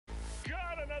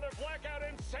blackout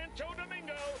in Santo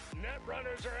Domingo.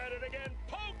 Netrunners are at it again,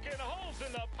 poking holes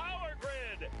in the power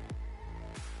grid.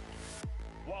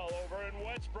 While over in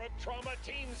Westbrook, trauma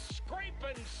teams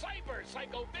scraping cyber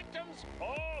psycho victims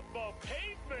off the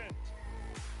pavement.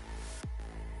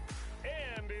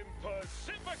 And in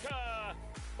Pacifica,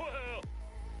 well,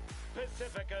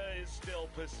 Pacifica is still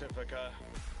Pacifica.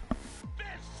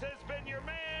 This has been your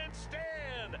man,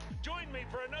 Stan. Join me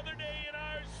for another day in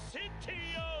our city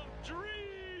of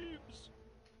dreams.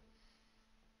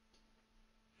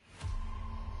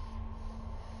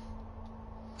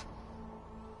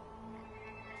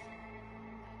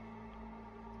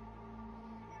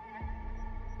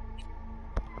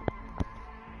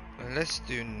 Let's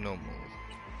do normal.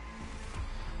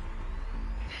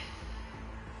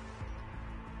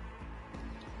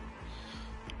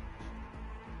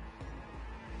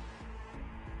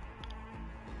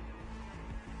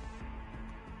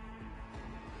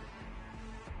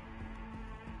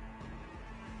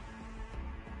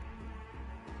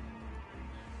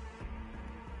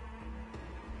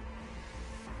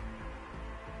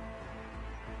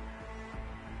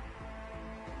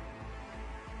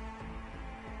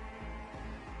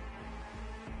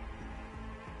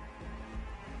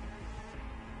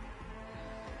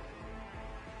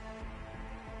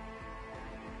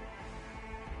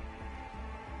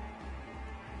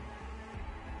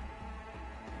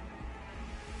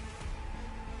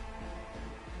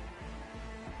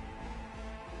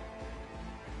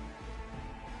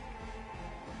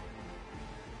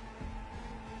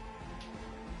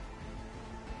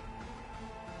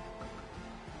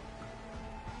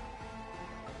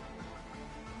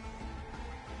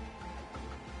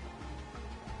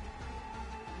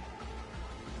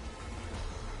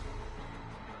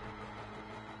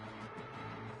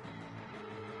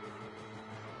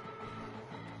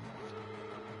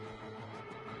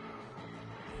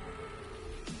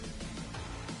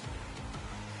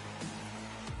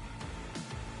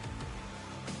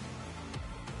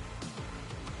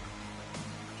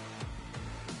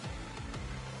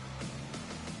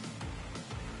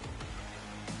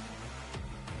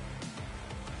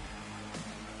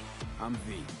 I'm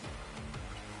V.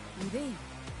 I'm V.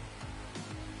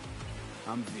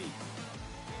 I'm V.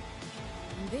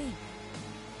 I'm V.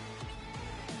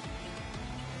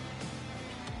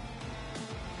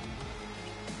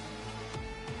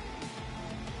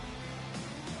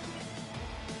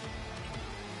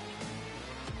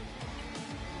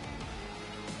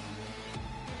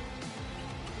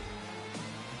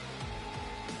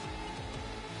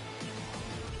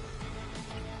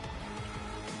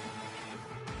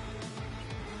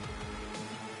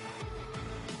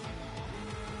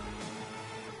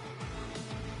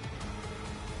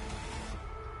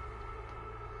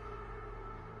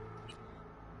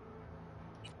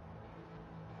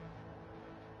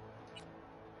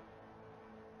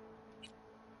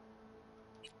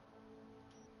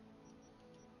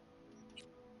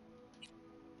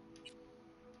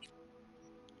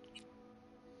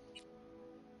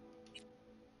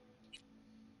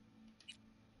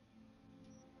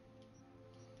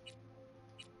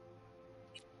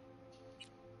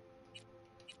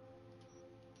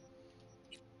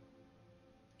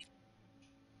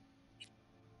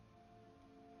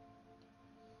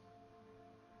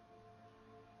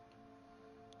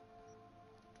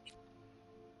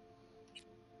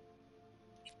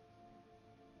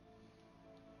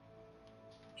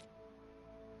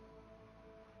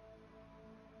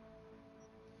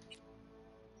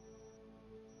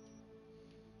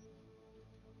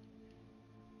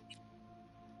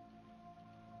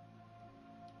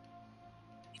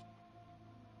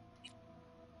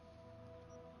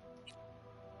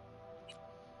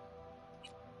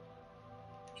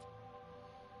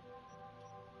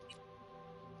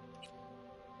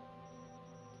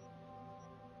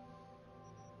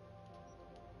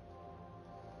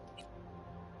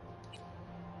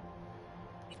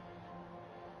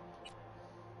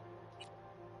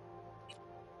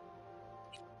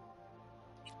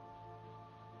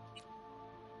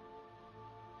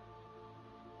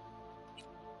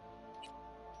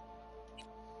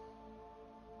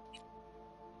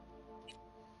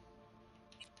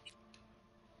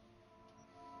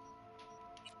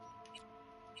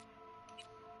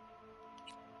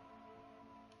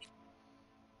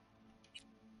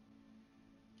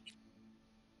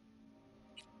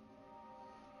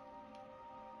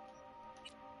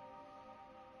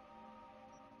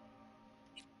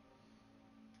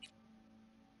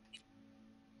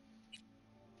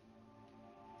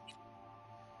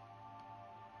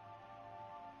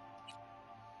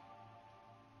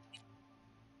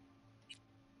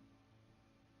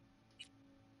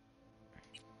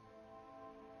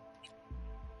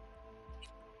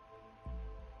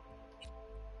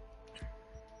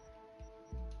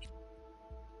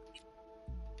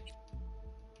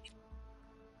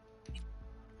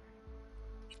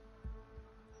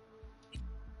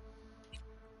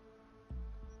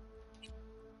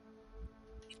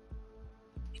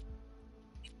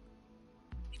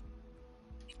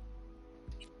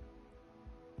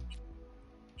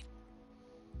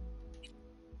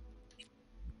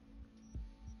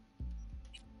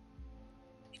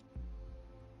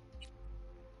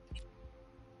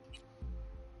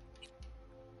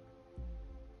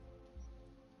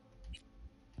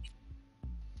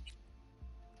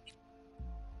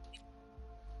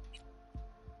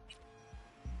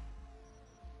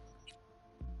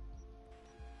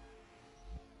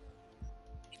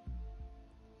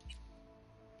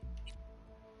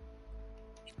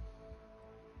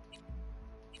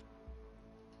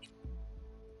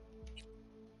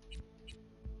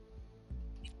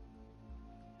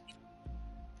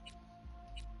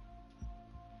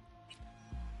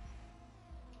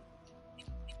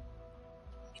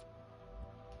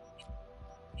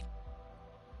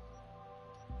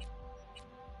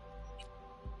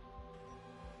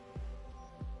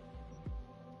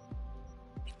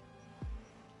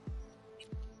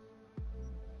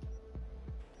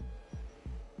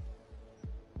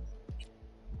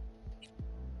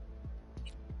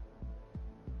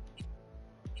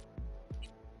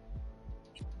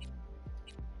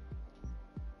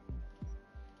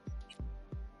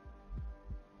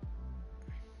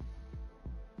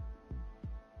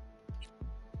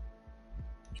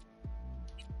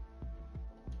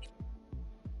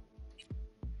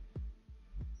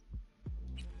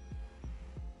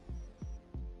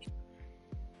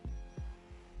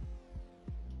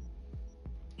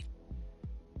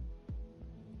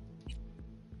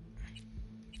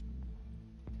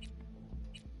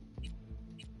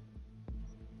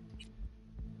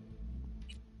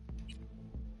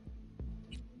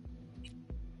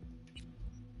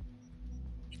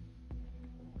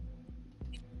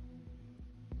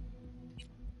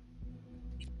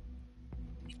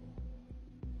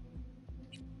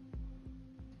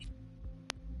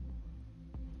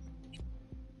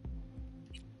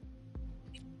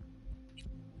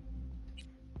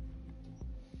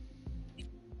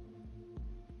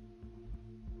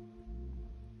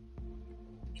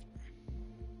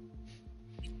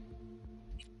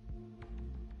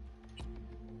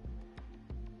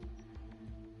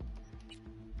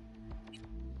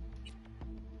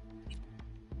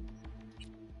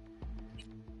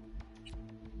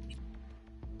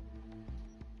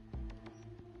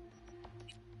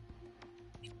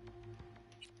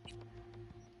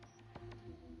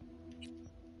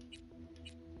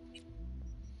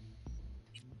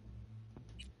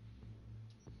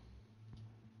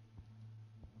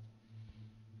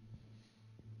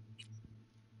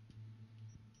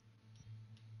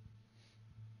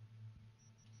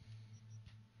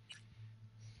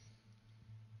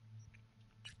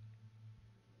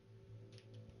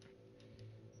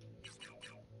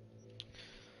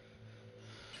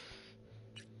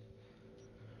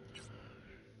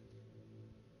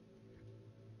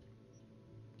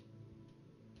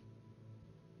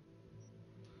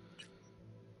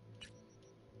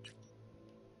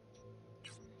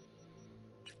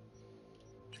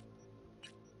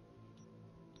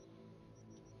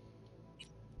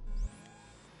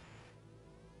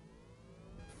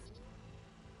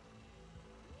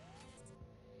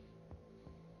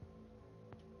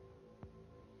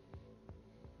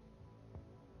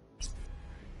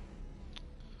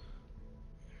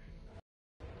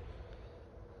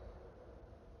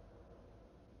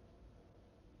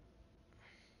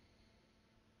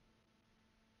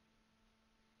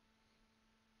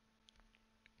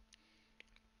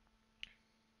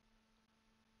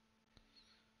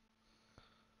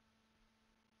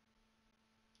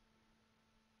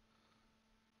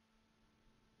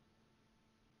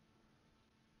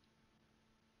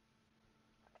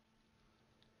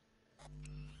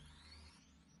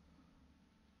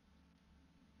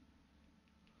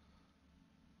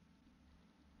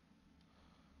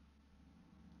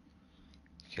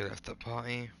 Okay, left the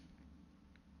party.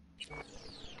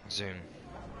 Zoom.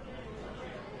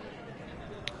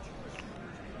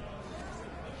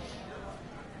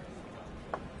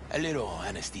 A little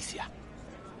anesthesia.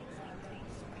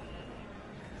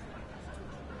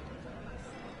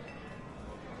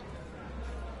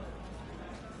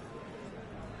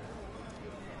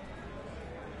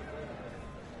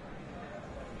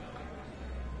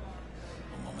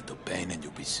 A moment of pain and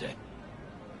you'll be set.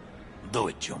 Do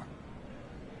it, Jum.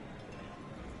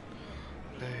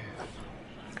 No.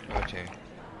 Okay.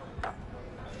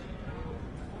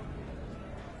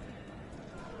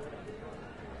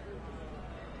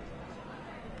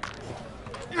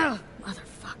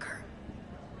 Motherfucker.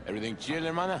 Everything chill,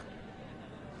 hermana?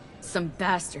 Some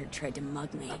bastard tried to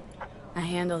mug me. I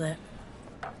handled it.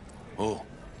 Oh,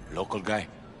 local guy.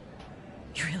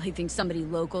 You really think somebody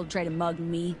local tried to mug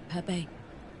me, Pepe?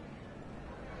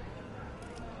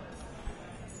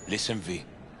 Listen, V.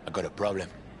 I got a problem.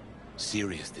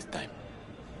 Serious this time.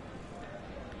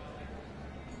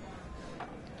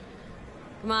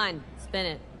 Come on, spin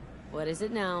it. What is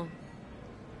it now?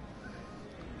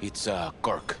 It's,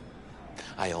 Kirk.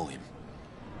 I owe him.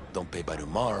 Don't pay by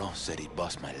tomorrow, said he'd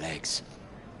bust my legs.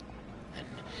 And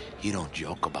he don't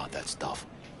joke about that stuff.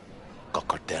 Got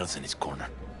cartels in his corner.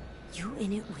 You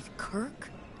in it with Kirk?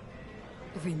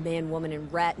 Every man, woman,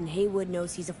 and rat in Haywood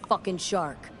knows he's a fucking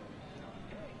shark.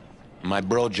 My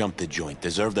bro jumped the joint.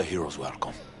 Deserved a hero's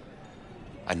welcome.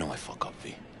 I know I fuck up,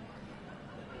 V.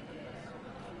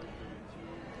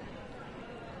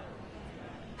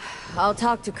 I'll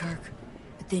talk to Kirk,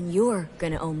 but then you're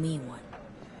gonna owe me one.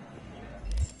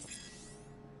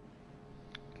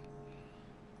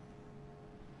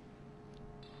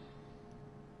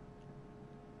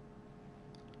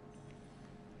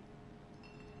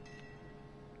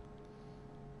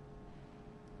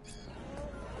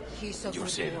 He's a You're good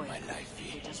saving boy. my life, V.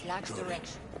 He just lacks Truly.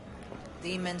 direction.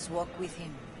 Demons walk with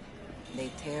him.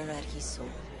 They tear at his soul.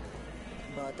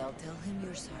 But I'll tell him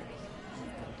you're sorry.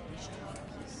 And don't wish to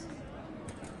make peace.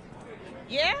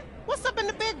 Yeah? What's up in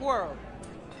the big world?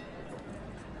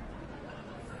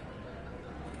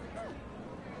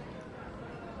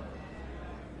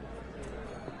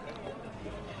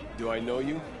 Do I know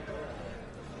you?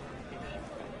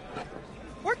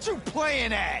 What you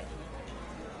playing at?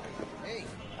 Hey,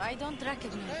 I don't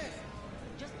recognize.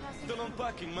 Just passing still through.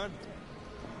 unpacking, man.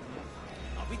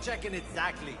 I'll be checking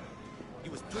exactly. He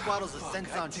was 2 bottles of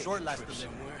scent on short last delivery.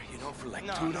 Somewhere, you know, for like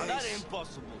No, 2 no, days. that ain't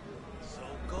possible. So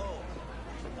go.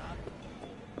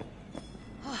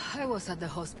 I was at the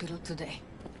hospital today.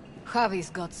 Javi's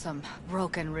got some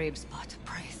broken ribs, but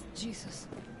praise Jesus,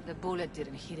 the bullet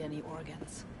didn't hit any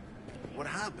organs. What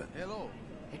happened? Hello.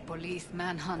 A police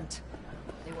manhunt.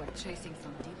 They were chasing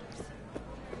some dealers.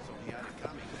 So he had it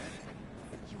coming,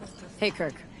 eh? He was just Hey,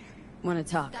 Kirk. Wanna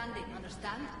talk? standing,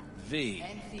 understand? V,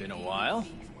 been a while?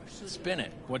 Spin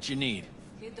it. What you need?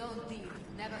 He don't deal,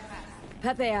 never has.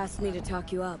 Pepe asked me to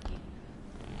talk you up.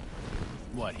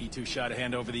 What, he too shy to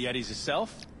hand over the Yetis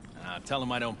himself? Tell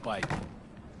him I don't bite.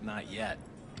 Not yet.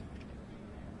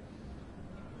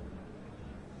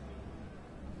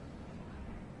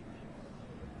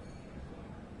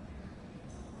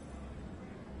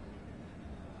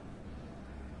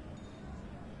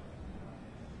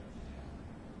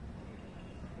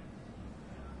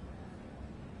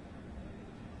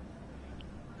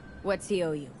 What's he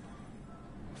owe you?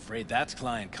 Afraid that's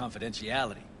client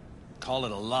confidentiality. Call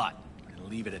it a lot, and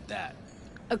leave it at that.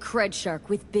 A cred shark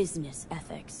with business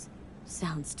ethics.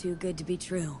 Sounds too good to be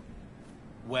true.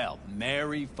 Well,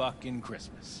 Merry fucking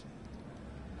Christmas.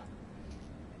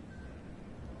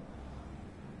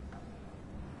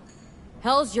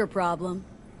 Hell's your problem.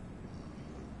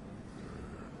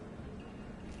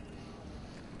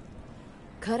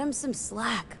 Cut him some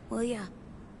slack, will ya?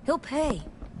 He'll pay.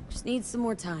 Just needs some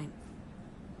more time.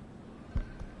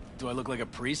 Do I look like a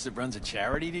priest that runs a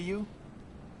charity to you?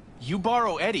 You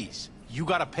borrow Eddie's, you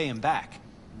gotta pay him back.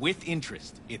 With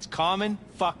interest. It's common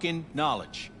fucking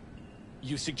knowledge.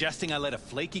 You suggesting I let a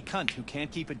flaky cunt who can't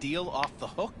keep a deal off the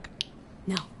hook?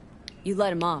 No. You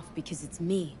let him off because it's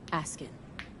me asking.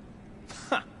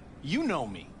 Huh. You know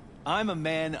me. I'm a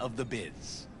man of the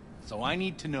biz. So I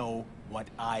need to know what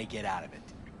I get out of it.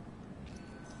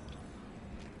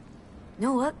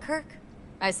 Know what, Kirk?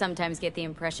 I sometimes get the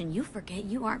impression you forget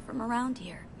you aren't from around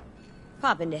here.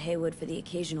 Pop into Haywood for the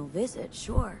occasional visit,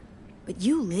 sure. But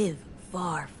you live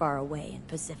far, far away in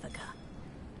Pacifica.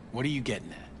 What are you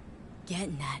getting at?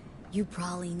 Getting that You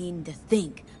probably need to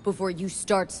think before you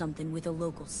start something with a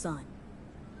local son.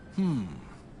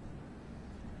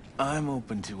 I'm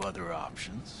open to other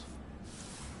options.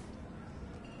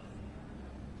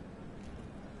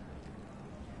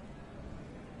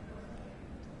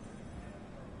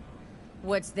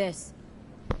 What's this?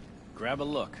 Grab a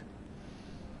look.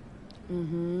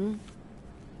 Mm-hmm.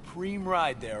 Preem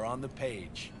ride there on the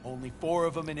page. Only 4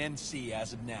 of them in NC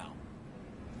as of now.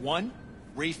 1,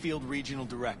 Rayfield Regional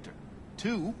Director.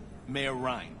 2, Mayor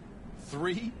Ryan.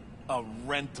 3, a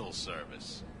rental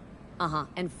service. Uh-huh.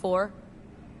 And 4?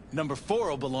 Number 4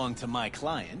 will belong to my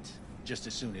client, just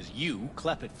as soon as you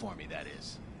clep it for me, that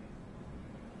is.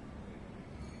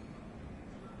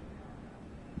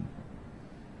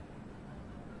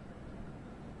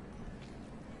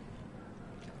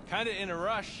 Kinda in a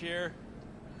rush here.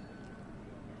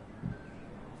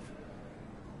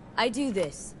 I do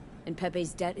this, and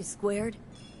Pepe's debt is squared?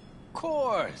 Of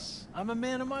course! I'm a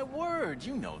man of my word,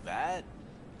 you know that.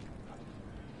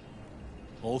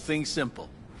 Whole thing's simple.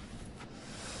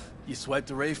 You swipe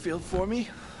the Rayfield for me,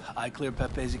 I clear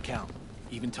Pepe's account.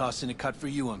 Even toss in a cut for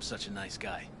you, I'm such a nice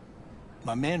guy.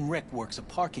 My man Rick works a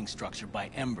parking structure by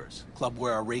Embers, club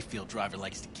where our Rayfield driver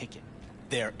likes to kick it.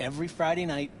 There every Friday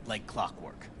night, like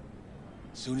clockwork.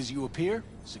 Soon as you appear,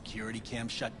 security cam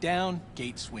shut down,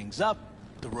 gate swings up,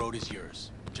 the road is yours.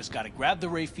 Just gotta grab the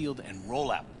Rayfield and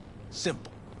roll out.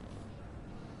 Simple.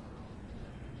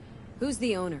 Who's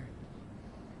the owner?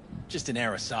 Just an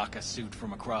Arasaka suit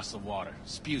from across the water.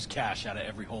 Spews cash out of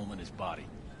every hole in his body.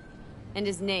 And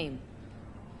his name?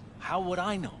 How would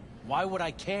I know? Why would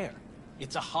I care?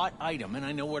 It's a hot item and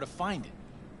I know where to find it.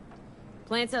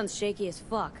 Plan sounds shaky as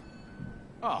fuck.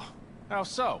 Oh, how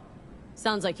so?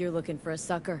 Sounds like you're looking for a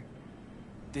sucker.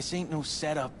 This ain't no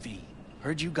setup, V.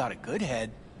 Heard you got a good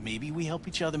head. Maybe we help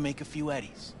each other make a few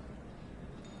eddies.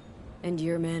 And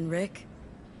your man, Rick?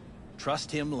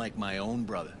 Trust him like my own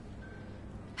brother.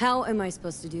 How am I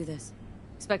supposed to do this?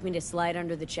 Expect me to slide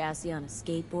under the chassis on a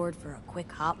skateboard for a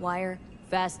quick hot wire?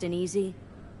 Fast and easy?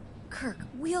 Kirk,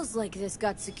 wheels like this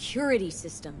got security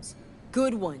systems.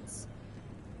 Good ones.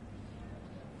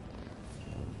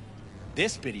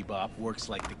 This bitty bop works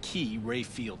like the key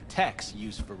Rayfield techs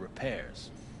use for repairs.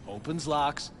 Opens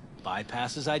locks,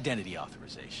 bypasses identity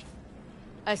authorization.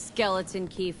 A skeleton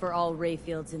key for all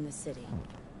Rayfields in the city.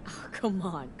 Oh, come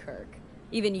on, Kirk.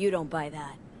 Even you don't buy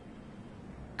that.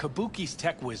 Kabuki's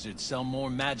tech wizards sell more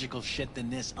magical shit than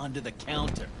this under the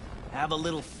counter. Have a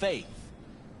little faith.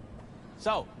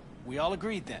 So, we all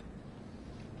agreed then?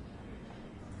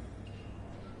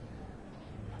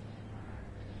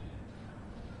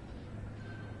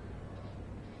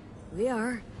 We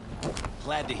are.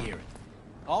 Glad to hear it.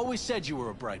 Always said you were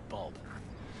a bright bulb.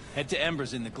 Head to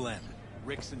Embers in the Glen.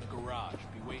 Rick's in the garage.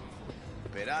 Be waiting for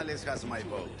you. Perales has my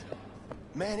vote.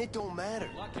 Man, it don't matter.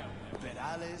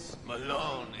 Perales...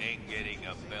 Malone ain't getting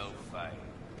a bell fight.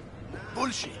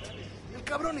 Bullshit. El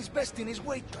cabrón is best in his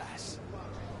weight class.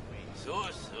 So,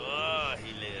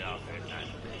 he let out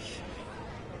Hernandez.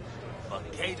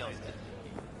 But Kato's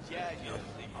Yeah.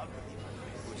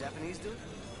 Japanese dude?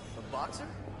 A boxer?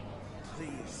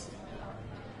 Please.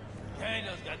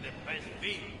 Kato's got the best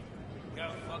beat.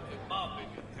 Got fucking mob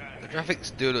if you can. The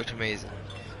graphics do look amazing.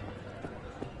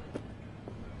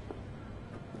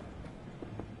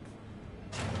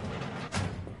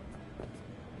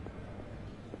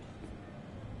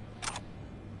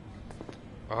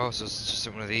 Oh, so it's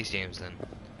just one of these games then.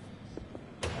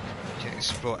 You can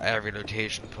explore every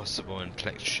location possible in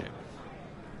Plexship.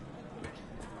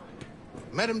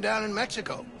 Met him down in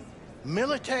Mexico.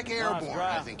 Militech Airborne,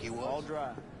 I think he was. All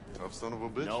dry. Tough son of a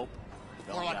bitch. Nope.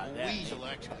 More like a weasel,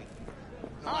 actually.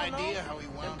 No idea how he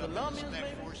wound up in the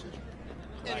spec forces.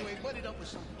 Anyway, buddied up with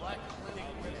some black clinic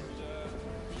women.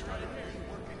 Started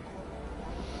working.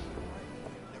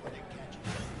 Never did catch him.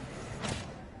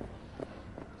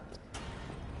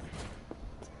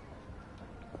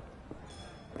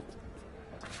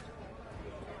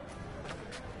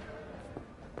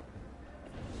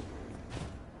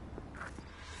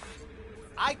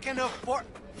 I can afford...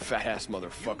 Fat-ass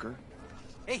motherfucker.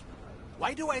 Hey,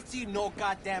 why do I see no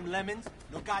goddamn lemons?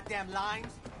 No goddamn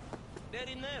limes? They're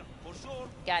in there, for sure.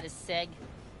 Got a seg.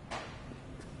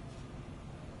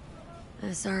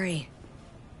 Sorry.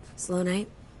 Slow night?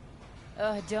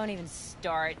 Don't even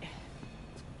start.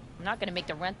 I'm not gonna make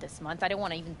the rent this month. I don't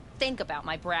want to even think about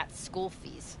my brat's school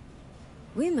fees.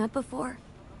 We met before.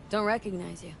 Don't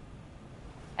recognize you.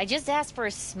 I just asked for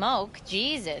a smoke.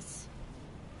 Jesus.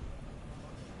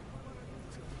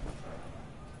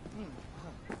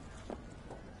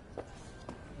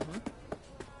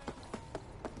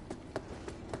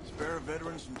 Spare a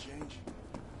veteran some change.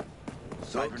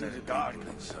 Go to the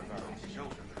garden, Santo.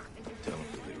 Tell him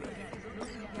to be ready.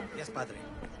 Yes, Padre.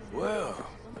 Well,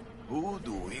 who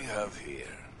do we have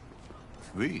here?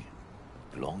 We?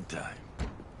 Long time.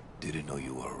 Didn't know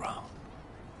you were around.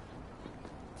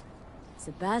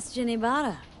 Sebastian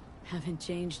Ibarra. Haven't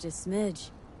changed a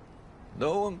smidge.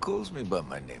 No one calls me by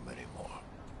my name anymore.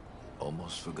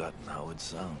 Almost forgotten how it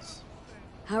sounds.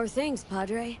 How are things,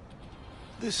 Padre?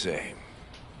 The same.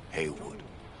 Haywood.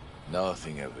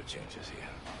 Nothing ever changes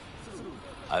here.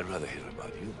 I'd rather hear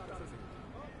about you.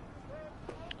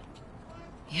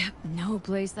 Yep, no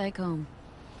place like home.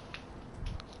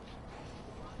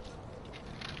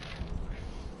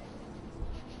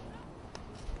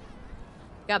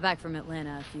 Got back from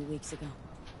Atlanta a few weeks ago.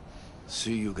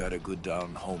 See, you got a good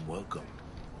down-home welcome.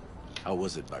 How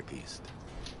was it back east?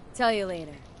 Tell you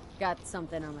later. Got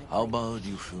something on my plate. How about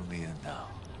you fill me in now?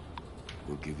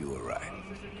 We'll give you a ride.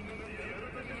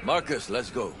 Marcus,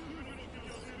 let's go.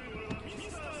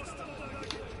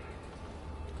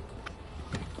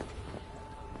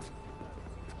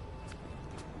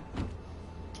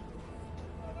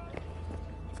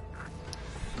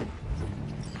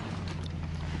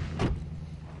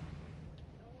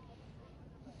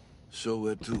 So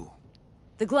where to?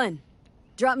 The Glen.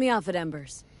 Drop me off at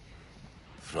Embers.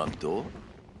 Front door?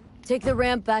 Take the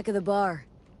ramp back of the bar.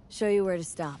 Show you where to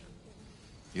stop.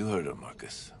 You heard her,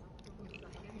 Marcus.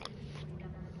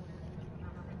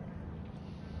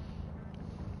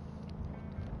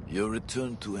 Your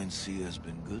return to NC has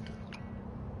been good?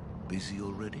 Busy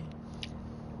already?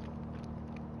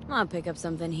 I'll pick up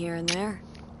something here and there.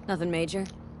 Nothing major.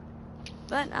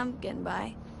 But I'm getting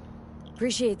by.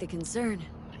 Appreciate the concern.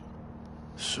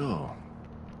 So,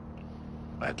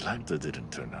 Atlanta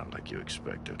didn't turn out like you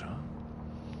expected, huh?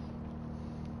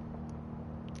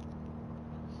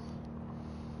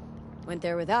 Went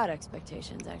there without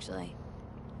expectations, actually.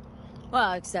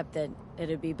 Well, except that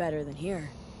it'd be better than here.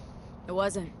 It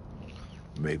wasn't.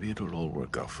 Maybe it'll all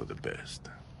work out for the best.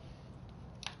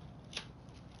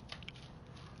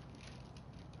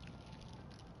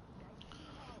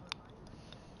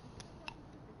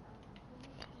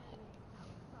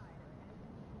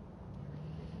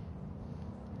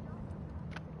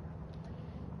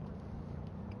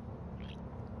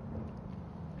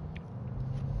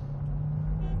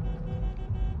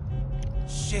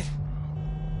 Shit.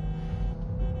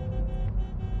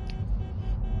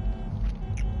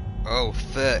 Oh,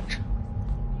 fuck.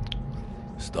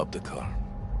 Stop the car.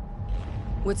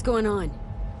 What's going on?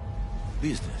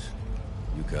 Business.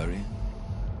 You carrying?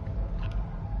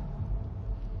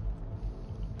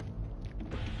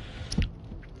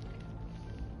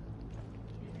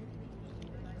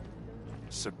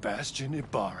 Sebastian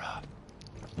Ibarra.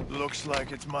 Looks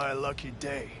like it's my lucky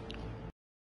day.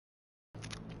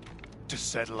 To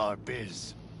settle our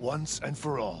biz, once and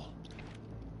for all.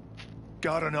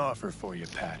 Got an offer for you,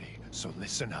 Patty, so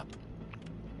listen up.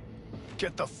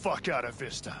 Get the fuck out of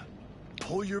Vista.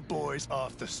 Pull your boys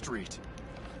off the street.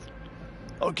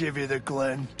 I'll give you the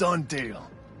Glen, done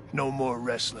deal. No more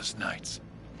restless nights.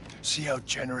 See how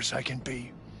generous I can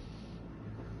be?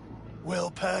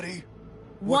 Well, Patty?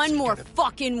 One more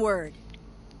fucking word.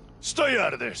 Stay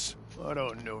out of this. I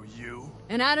don't know you.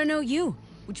 And I don't know you,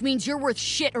 which means you're worth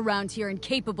shit around here and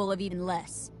capable of even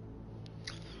less.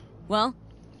 Well,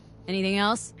 anything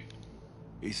else?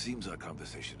 It seems our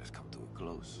conversation has come to a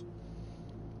close.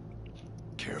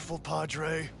 Careful,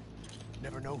 Padre.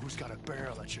 Never know who's got a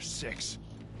barrel at your six.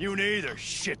 You neither,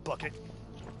 shit bucket.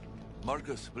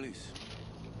 Marcus, please.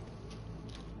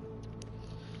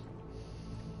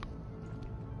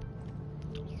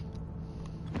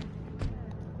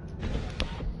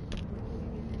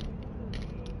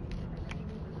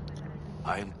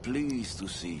 I am pleased to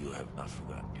see you have not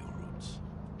forgotten your roots.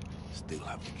 Still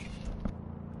have the gift.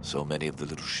 So many of the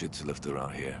little shits left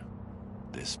around here.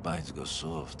 Their spines go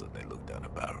soft when they look down a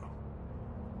barrel.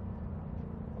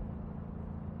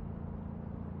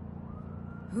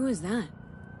 Who is that?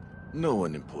 No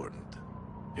one important.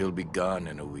 He'll be gone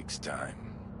in a week's time.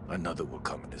 Another will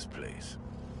come in his place.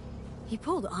 He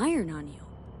pulled iron on you.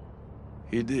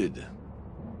 He did.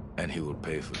 And he will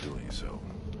pay for doing so.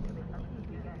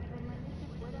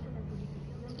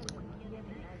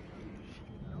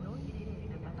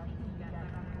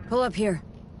 Pull up here.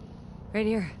 Right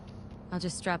here. I'll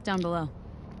just strap down below.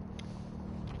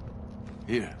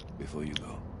 Here, before you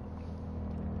go.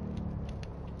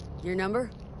 Your number?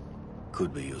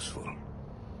 Could be useful.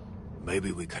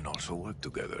 Maybe we can also work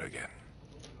together again.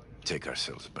 Take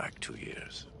ourselves back 2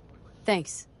 years.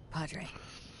 Thanks, Padre.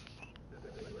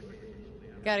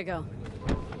 Gotta go.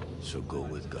 So go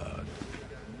with God.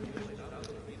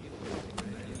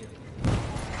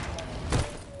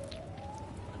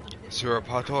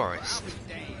 Usurpatoris.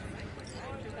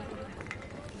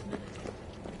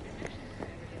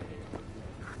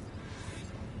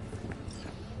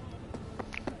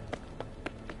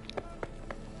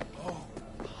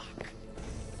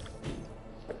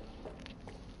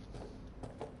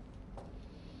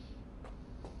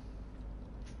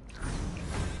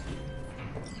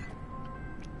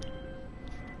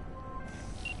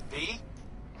 B?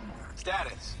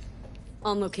 Status.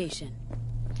 On location.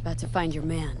 About to find your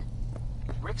man.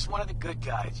 Rick's one of the good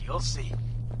guys, you'll see.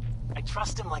 I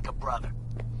trust him like a brother.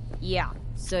 Yeah,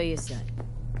 so you said.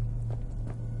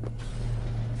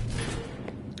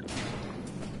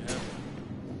 Yeah.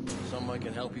 Something I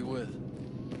can help you with.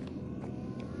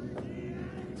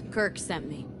 Kirk sent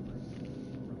me.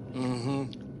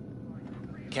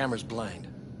 Mm-hmm. Camera's blind.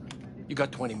 You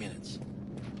got 20 minutes.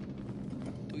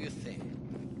 Do your thing.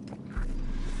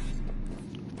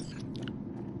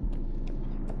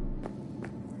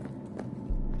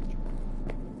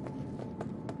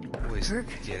 Kirk?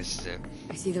 Yes,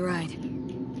 I see the ride.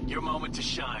 Your moment to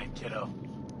shine, kiddo.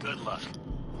 Good luck.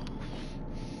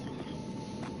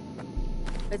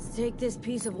 Let's take this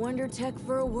piece of wonder tech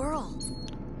for a whirl.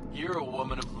 You're a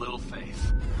woman of little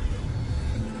faith.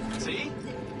 See?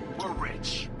 We're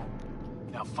rich.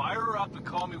 Now fire her up and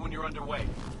call me when you're underway.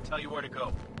 Tell you where to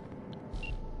go.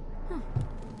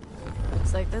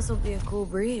 Looks like this'll be a cool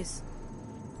breeze.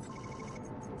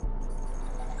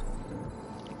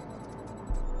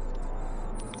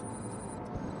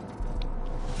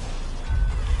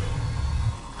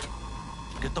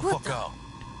 Get the fuck out.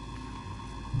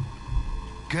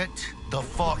 Get the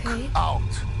fuck out.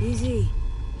 Easy.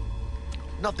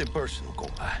 Nothing personal,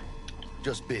 Compa.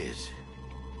 Just biz.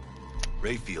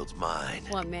 Rayfield's mine.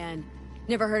 What, man?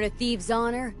 Never heard of thieves'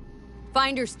 honor?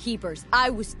 Finders keepers.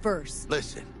 I was first.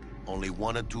 Listen, only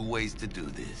one of two ways to do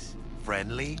this.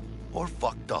 Friendly or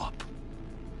fucked up.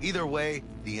 Either way,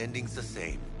 the ending's the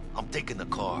same. I'm taking the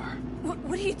car.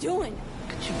 What are you doing?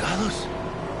 Chingados?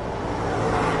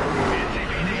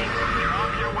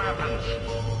 Drop your weapons.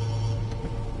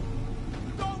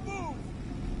 Don't move!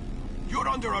 You're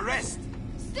under arrest.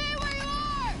 Stay where you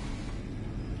are!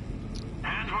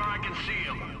 Hands where I can see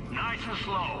them. Nice and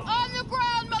slow. On the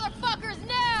ground, motherfuckers,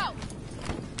 now!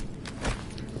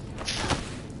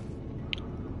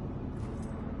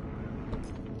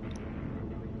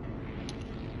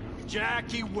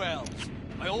 Jackie Wells,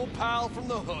 my old pal from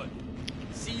the hood.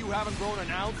 See you haven't grown an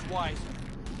ounce wiser.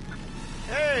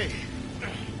 Hey!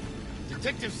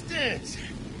 Detective Stintz.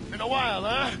 Been a while,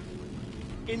 huh?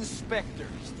 Inspector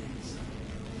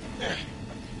Stintz.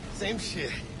 Same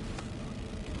shit.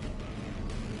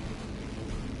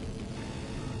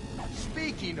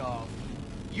 Speaking of,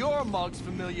 your mug's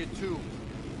familiar too.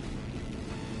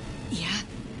 Yeah?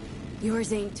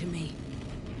 Yours ain't to me.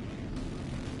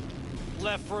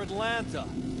 Left for Atlanta,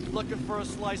 looking for a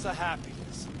slice of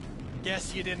happiness.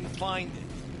 Guess you didn't find it.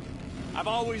 I've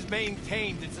always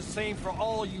maintained it's the same for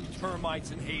all you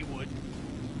termites in Haywood.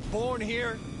 Born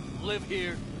here, live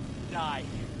here, die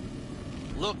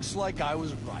here. Looks like I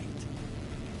was right.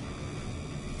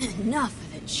 Enough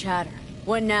of the chatter.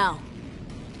 What now?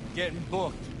 Getting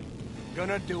booked.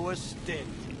 Gonna do a stint.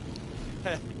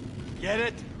 Get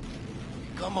it?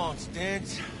 Come on,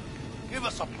 Stintz. Give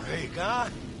us a break, huh?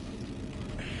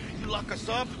 You lock us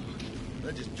up,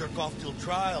 then just jerk off till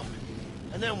trial.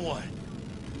 And then what?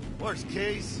 Worst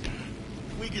case,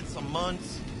 we get some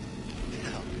months.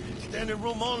 Hell, standing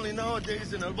room only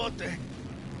nowadays in El Bote.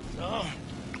 So,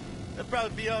 they'll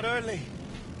probably be out early.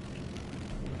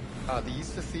 Are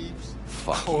these the thieves?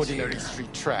 Fuck, Ordinary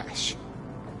street trash.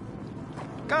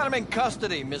 Got him in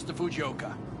custody, Mr.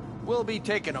 Fujioka. We'll be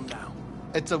taking him now.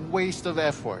 It's a waste of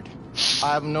effort.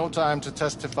 I have no time to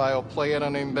testify or play in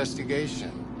an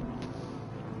investigation.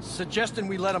 Suggesting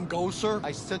we let him go, sir?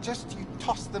 I suggest you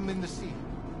toss them in the sea.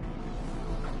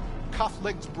 Cuff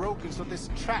legs broken so this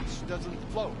trash doesn't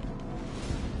float.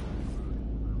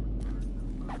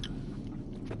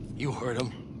 You heard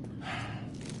him.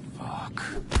 Fuck.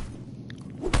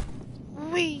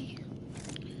 Wee.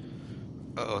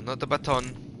 Uh-oh, not the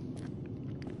baton.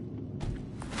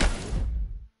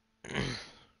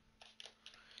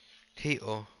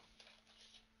 Tito.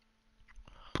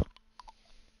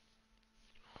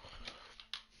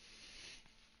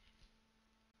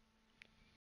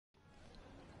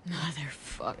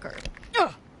 Motherfucker.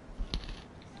 Ugh.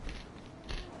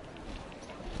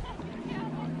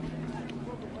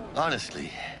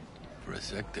 Honestly, for a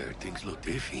sec there, things looked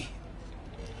iffy.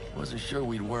 Wasn't sure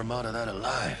we'd worm out of that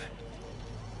alive.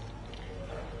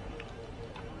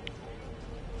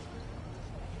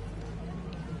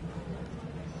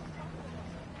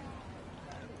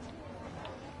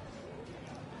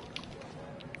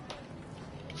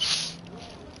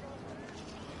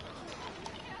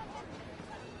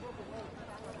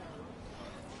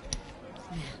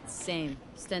 same.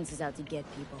 Stentz is out to get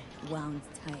people, wound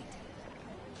tight.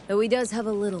 Though he does have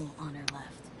a little honor left.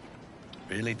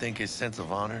 Really think his sense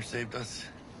of honor saved us?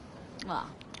 Well,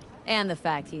 and the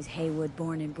fact he's Haywood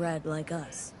born and bred like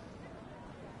us.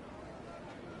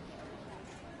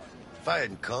 If I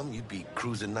hadn't come, you'd be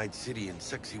cruising Night City in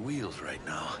sexy wheels right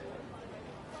now.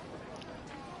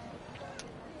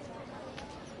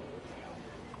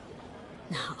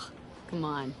 No, come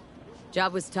on.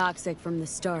 Job was toxic from the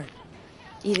start.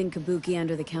 Even Kabuki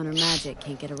under-the-counter magic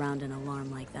can't get around an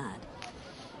alarm like that.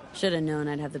 Should've known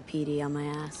I'd have the PD on my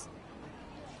ass.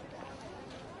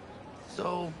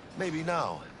 So, maybe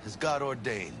now, as God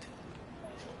ordained.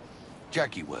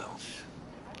 Jackie Wells.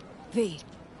 V.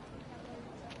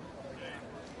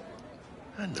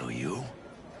 I know you.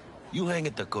 You hang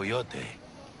at the Coyote.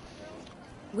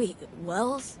 Wait,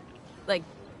 Wells? Like,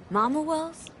 Mama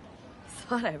Wells?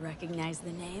 Thought I recognized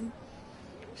the name.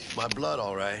 My blood,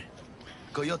 all right.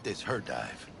 Coyote's her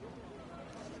dive.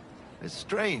 It's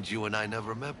strange you and I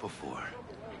never met before.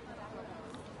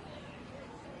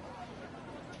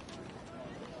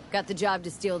 Got the job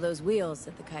to steal those wheels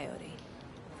at the Coyote.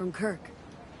 From Kirk.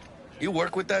 You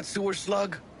work with that sewer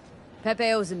slug?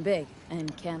 Pepe owes him big,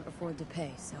 and can't afford to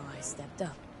pay, so I stepped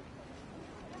up.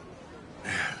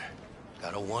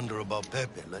 Gotta wonder about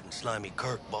Pepe letting slimy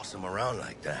Kirk boss him around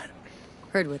like that.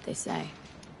 Heard what they say.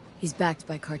 He's backed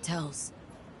by cartels.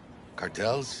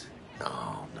 Cartels?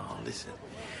 No, listen.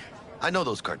 I know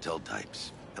those cartel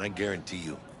types, and I guarantee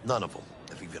you, none of them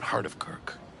have even heard of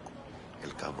Kirk.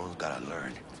 El Cabron's gotta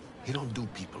learn. He don't do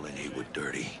people in Haywood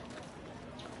dirty.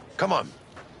 Come on,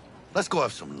 let's go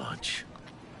have some lunch.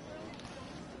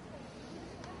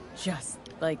 Just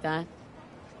like that?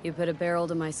 You put a barrel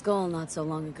to my skull not so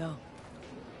long ago.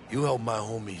 You help my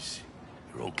homies,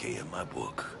 you're okay in my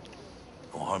book.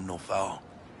 No harm, no foul.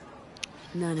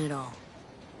 None at all.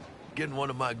 Getting one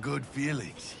of my good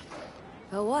feelings.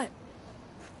 About what?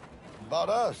 About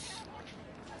us.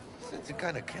 It's a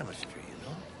kind of chemistry, you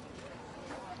know?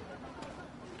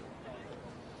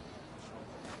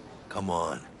 Come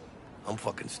on. I'm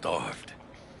fucking starved.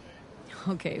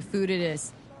 Okay, food it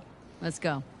is. Let's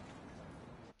go.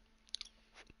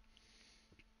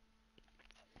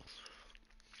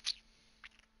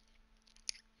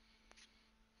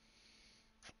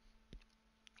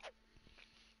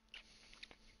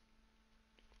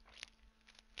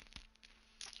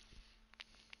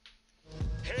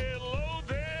 Hello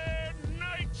there,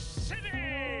 Night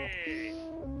City!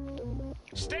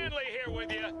 Stanley here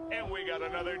with you, and we got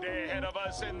another day ahead of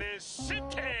us in this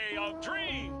city of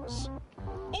dreams.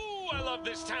 Ooh, I love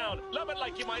this town. Love it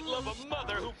like you might love a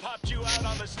mother who popped you out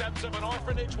on the steps of an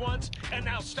orphanage once and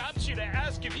now stops you to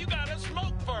ask if you got a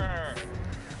smoke for her.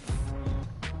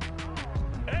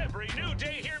 Every new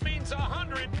day here means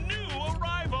 100 new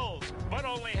arrivals, but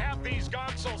only half these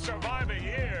gonks will survive a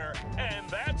year, and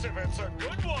that's if it's a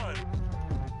good one.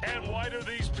 And why do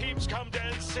these peeps come to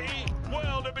NC?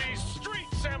 Well, to be street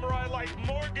samurai like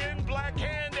Morgan,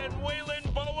 Blackhand, and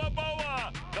Waylon Boa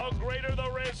Boa. The greater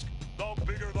the risk, the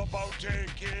bigger the bounty,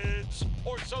 kids.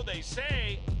 Or so they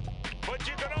say. But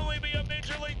you can only be a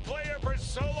Major League player for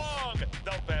so long.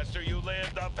 The faster you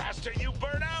live, the faster you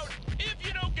burn out. If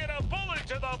you don't get a bullet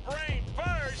to the brain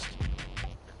first.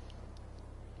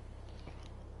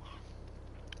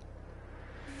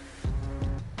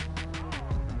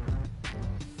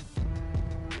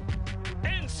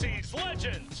 NC's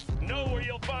legends. Know where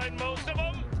you'll find most of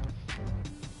them?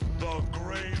 The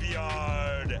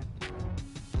graveyard.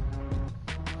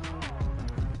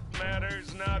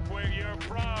 Matters not where you're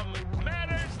from.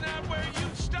 Matters not where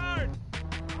you start.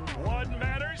 What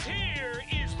matters here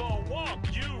is the walk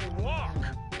you walk.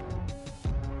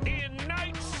 In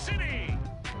Night City.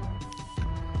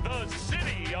 The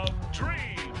city of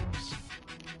dreams.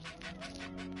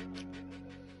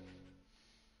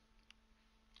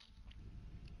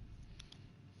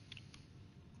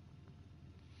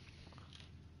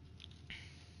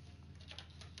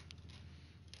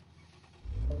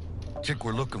 Chick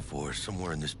we're looking for is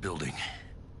somewhere in this building.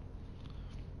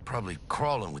 Probably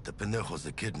crawling with the pendejos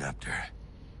that kidnapped her.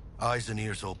 Eyes and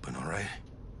ears open, all right?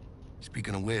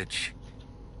 Speaking of which,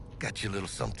 got you a little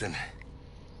something.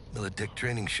 Militech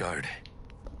training shard.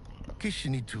 In case you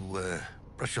need to,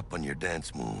 brush up on your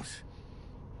dance moves.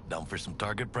 Down for some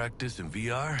target practice in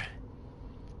VR?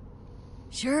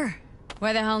 Sure.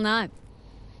 Why the hell not?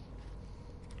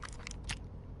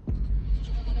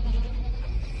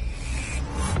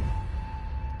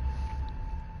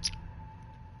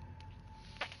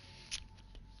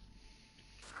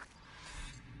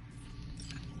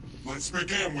 Let's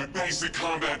begin with basic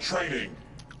combat training.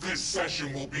 This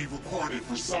session will be recorded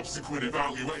for subsequent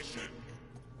evaluation.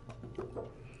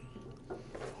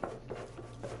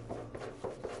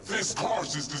 This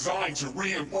course is designed to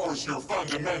reinforce your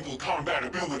fundamental combat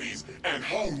abilities and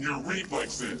hone your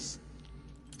reflexes.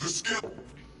 The skill...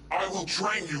 I will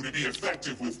train you to be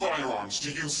effective with firearms, to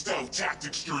use stealth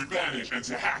tactics to your advantage, and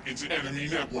to hack into enemy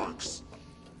networks.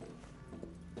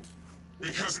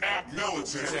 Because at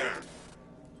Militech...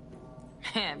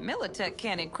 Militech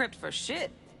can't encrypt for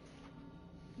shit.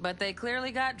 But they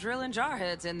clearly got drilling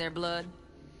jarheads in their blood.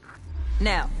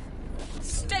 Now,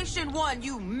 Station 1,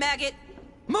 you maggot!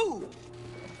 Move!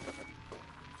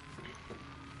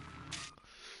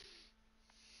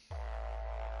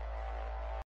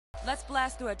 Let's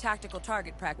blast through a tactical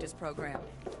target practice program.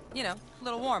 You know, a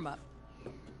little warm-up.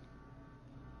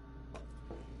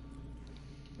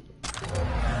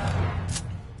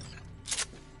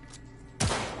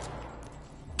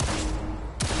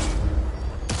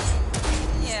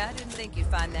 Yeah, I didn't think you'd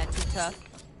find that too tough.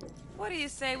 What do you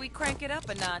say we crank it up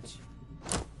a notch?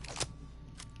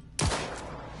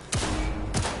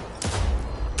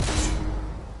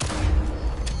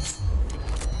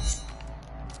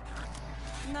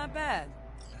 Not bad.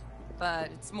 But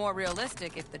it's more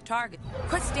realistic if the target...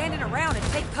 Quit standing around and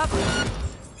take cover!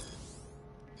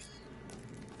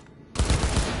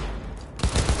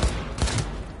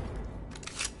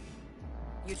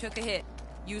 You took a hit.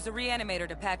 Use a reanimator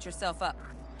to patch yourself up.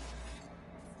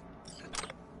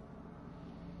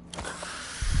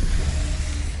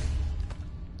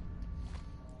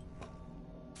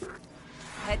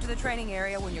 Head to the training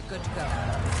area when you're good to go.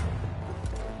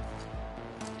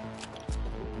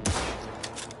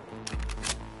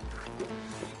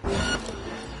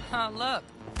 Oh, look.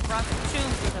 Brought some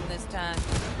tunes with him this time.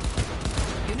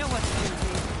 You know what to do,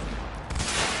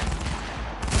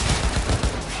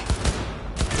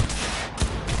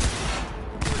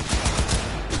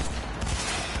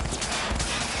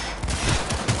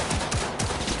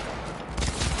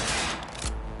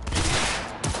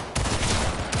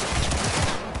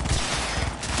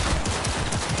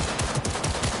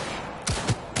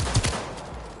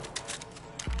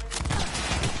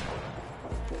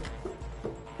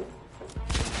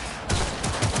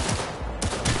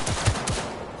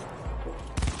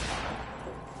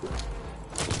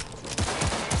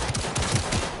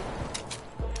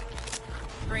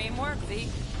 Z.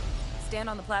 Stand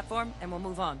on the platform, and we'll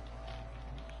move on.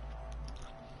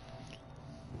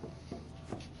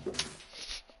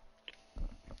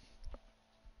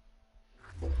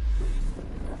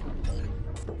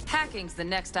 Hacking's the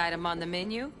next item on the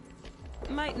menu.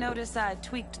 Might notice I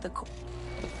tweaked the...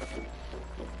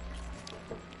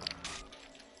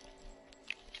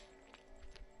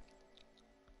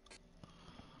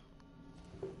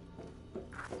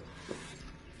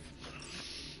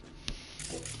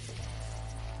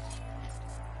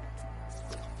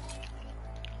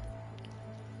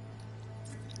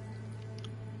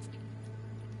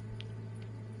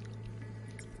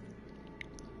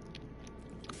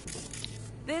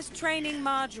 This training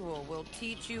module will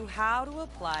teach you how to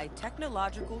apply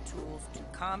technological tools to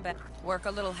combat. Work a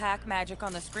little hack magic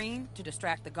on the screen to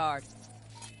distract the guard.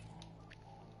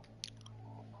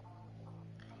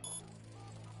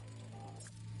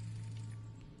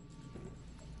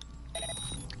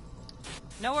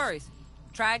 No worries.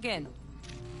 Try again.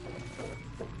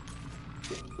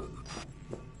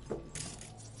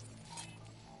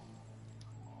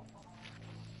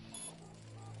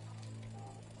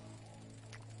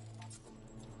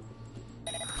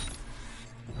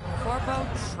 Corpo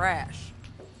trash.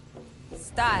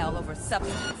 Style over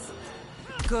substance.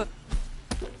 Good.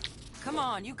 Come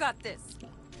on, you got this.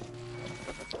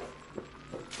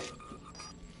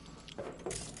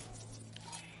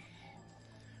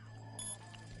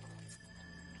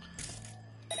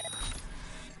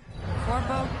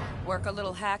 Corpo, work a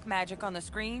little hack magic on the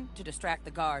screen to distract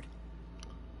the guard.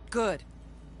 Good.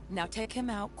 Now take him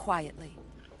out quietly.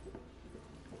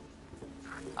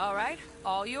 All right,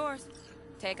 all yours.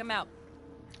 Take him out.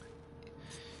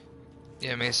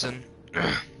 Yeah, Mason.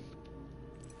 I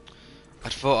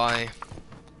thought I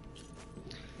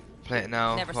play it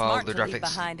now Never while smart the to leave graphics.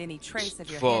 behind any trace of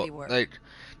your For handiwork. like,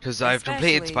 because I've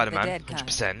completed Especially the Spider-Man dead kind.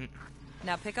 100%.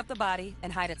 Now pick up the body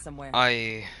and hide it somewhere.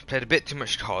 I played a bit too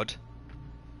much COD.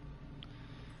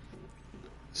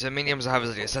 So the main games I have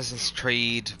is like Assassin's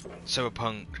Creed,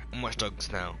 Cyberpunk, and Watch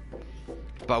Dogs now.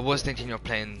 But I was thinking of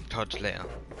playing COD later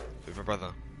with my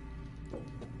brother.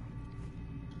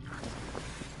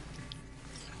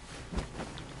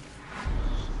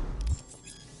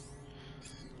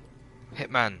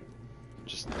 Hitman.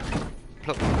 Just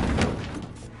plop.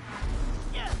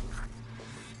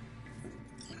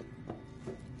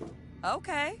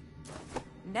 Okay.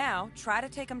 Now, try to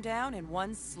take him down in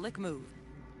one slick move.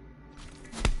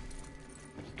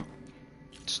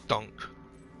 Stunk.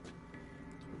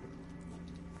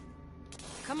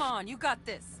 Come on, you got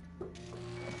this.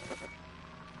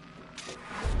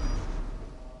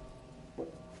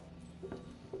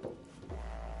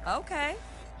 Okay.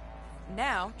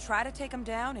 Now, try to take him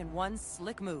down in one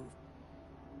slick move.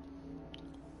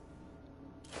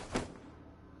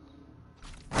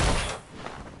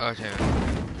 Okay.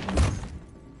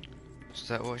 Is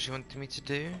that what she wanted me to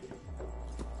do?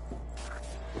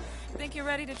 Think you're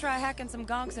ready to try hacking some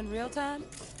gonks in real time?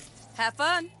 Have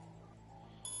fun!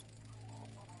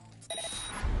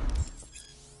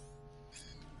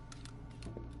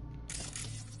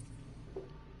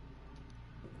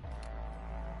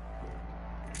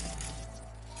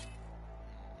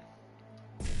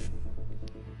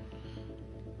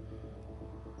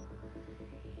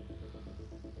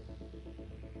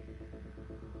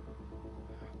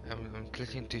 I'm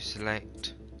clicking to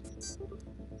select.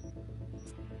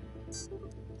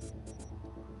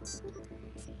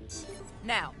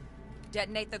 Now,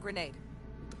 detonate the grenade.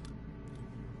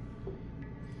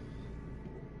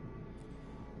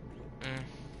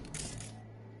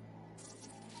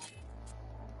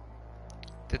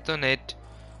 Detonate.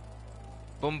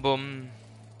 Boom boom.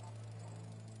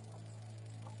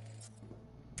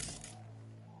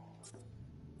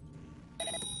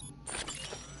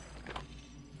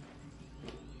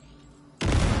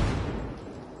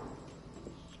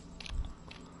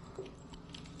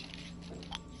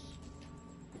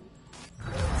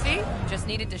 See? Just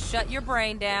needed to shut your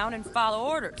brain down and follow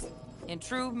orders. In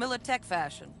true Militech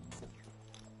fashion.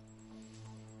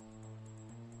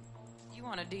 You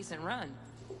want a decent run.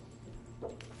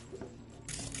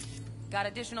 Got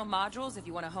additional modules if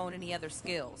you want to hone any other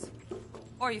skills.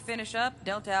 Or you finish up,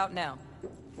 Delta out now.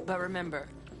 But remember,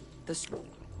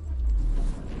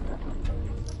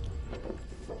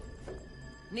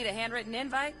 Need a handwritten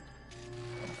invite?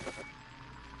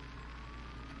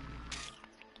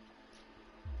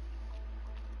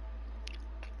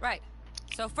 Right.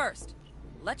 So first,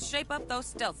 let's shape up those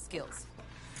stealth skills.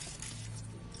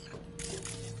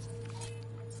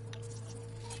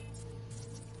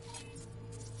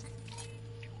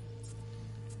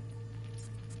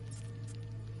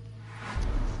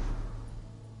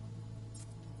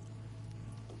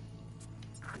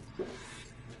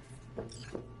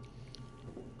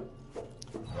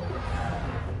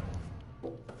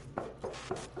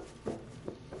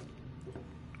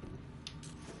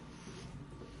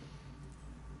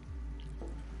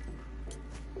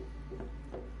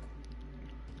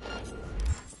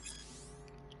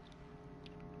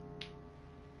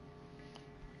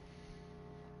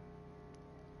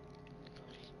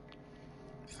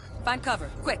 Find cover,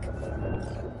 quick.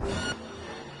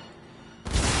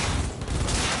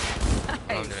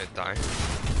 I'm gonna die.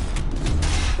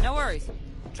 No worries.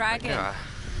 Try again. Yeah.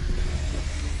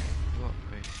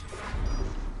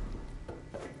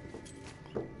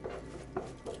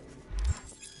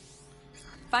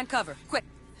 Find cover, quick.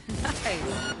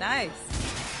 Nice, nice.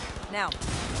 Now.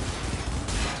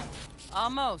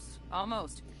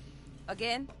 Almost.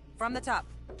 Again, from the top.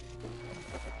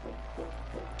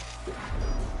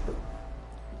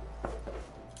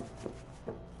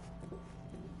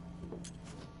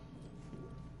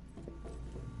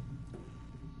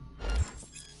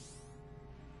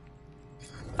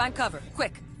 Find cover,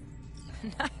 quick.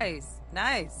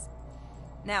 Nice.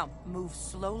 Now, move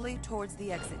slowly towards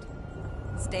the exit.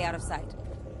 Stay out of sight.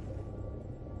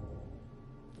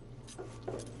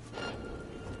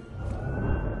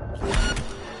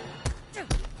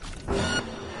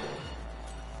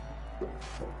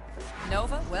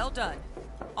 Nova, well done.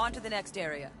 On to the next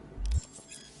area.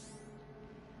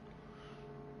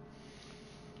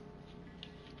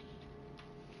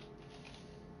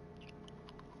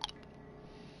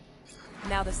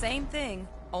 Now the same thing,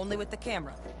 only with the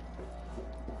camera.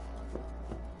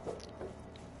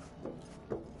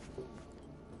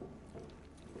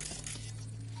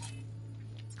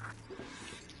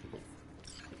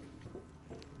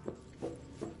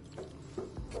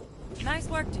 Nice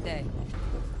work today.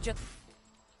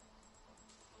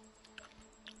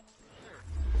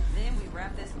 Then we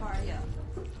wrap this party up.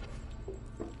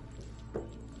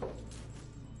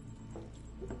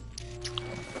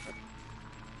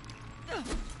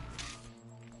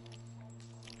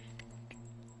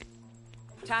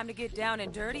 Time to get down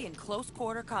and dirty in close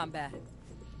quarter combat.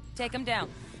 Take him down.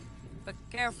 But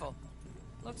careful.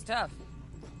 Looks tough.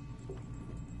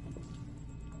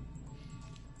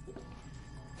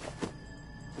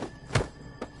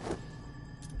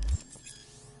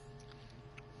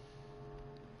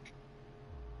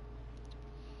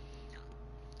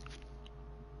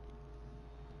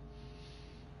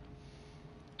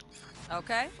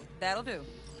 Okay, that'll do.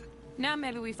 Now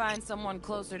maybe we find someone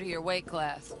closer to your weight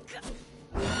class.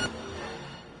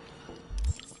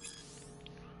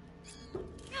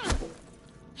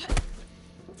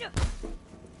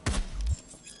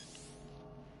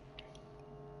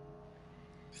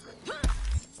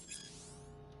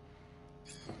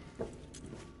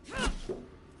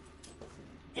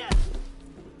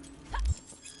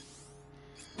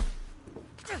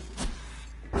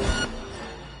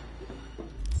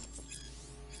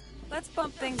 Let's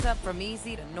bump things up from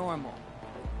easy to normal.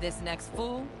 This next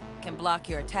fool can block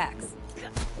your attacks.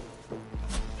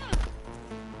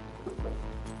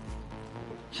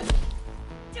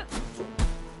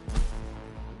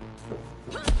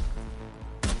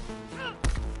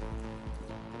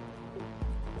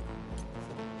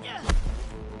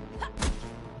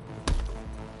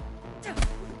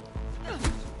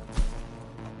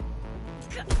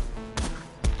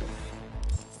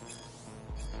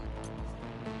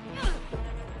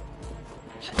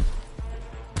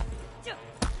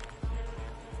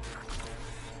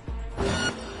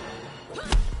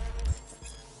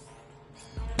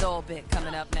 Dull bit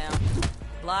coming up now.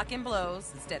 Blocking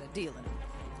blows instead of dealing them.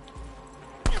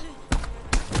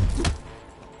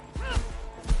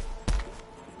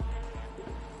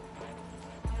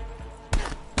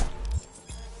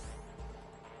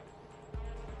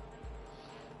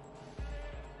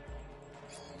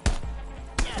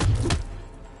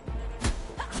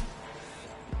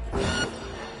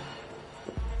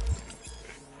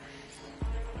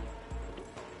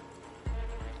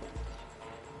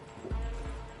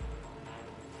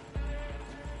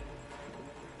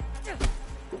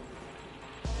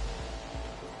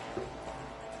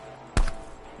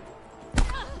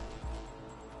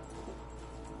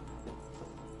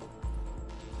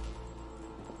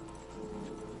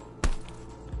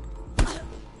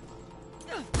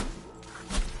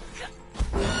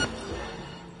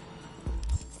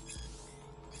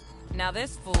 Now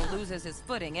this fool loses his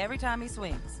footing every time he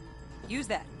swings. Use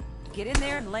that. Get in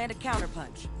there and land a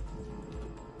counterpunch.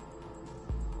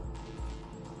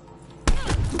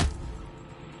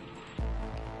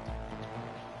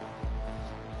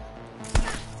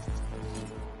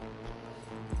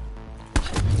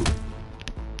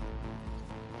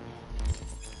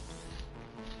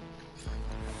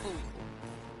 Ooh,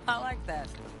 I like that.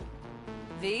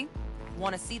 V,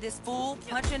 want to see this fool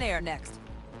punch in air next.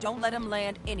 Don't let him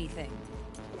land anything.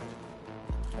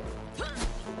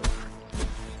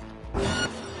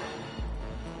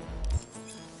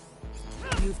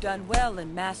 You've done well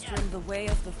in mastering the way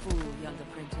of the fool, young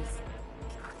apprentice.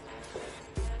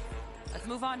 Let's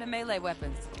move on to melee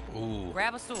weapons. Ooh.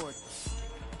 Grab a sword.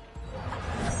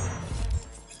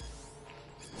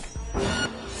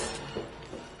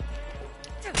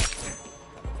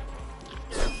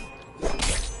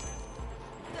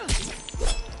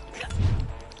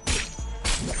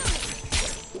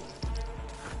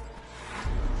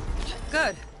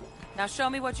 Good. Now show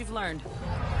me what you've learned.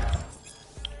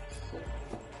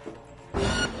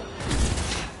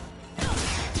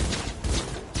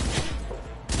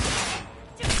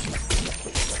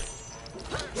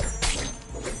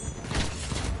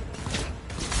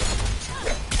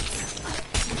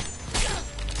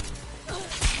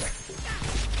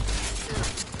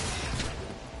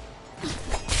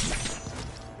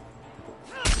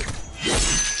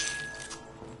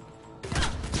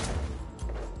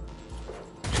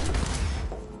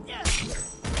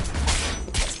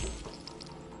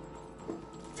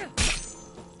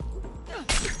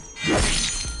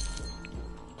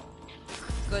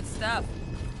 Good stuff.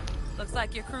 Looks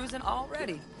like you're cruising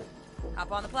already.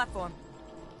 Hop on the platform.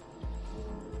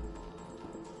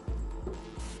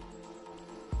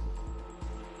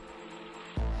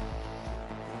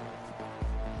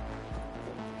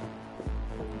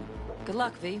 Good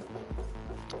luck, V.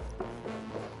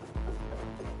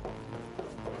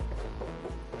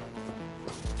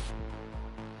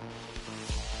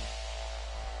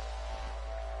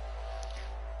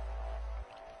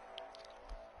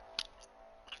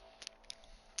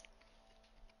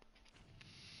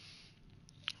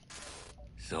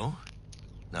 So?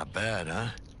 Not bad, huh?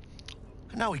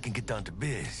 Now we can get down to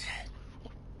biz.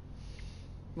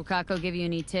 Will Kako give you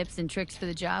any tips and tricks for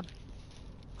the job?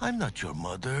 I'm not your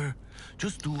mother.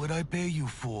 Just do what I pay you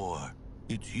for.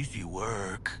 It's easy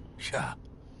work. Yeah.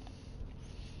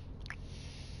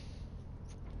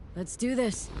 Let's do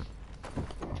this.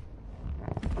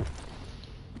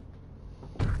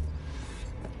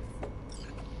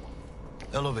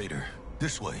 Elevator.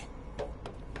 This way.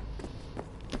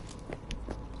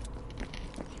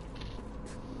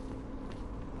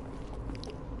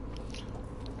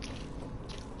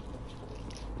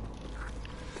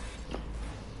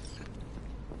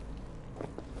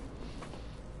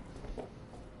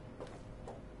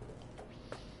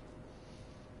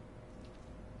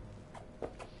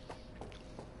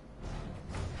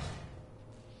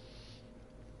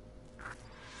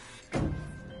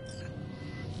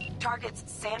 Target's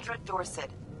Sandra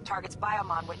Dorset. Target's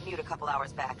biomon went mute a couple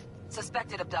hours back.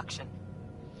 Suspected abduction.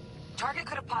 Target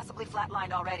could have possibly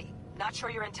flatlined already. Not sure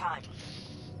you're in time.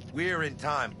 We're in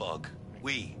time, Bug.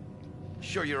 We.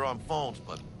 Sure you're on phones,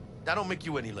 but that don't make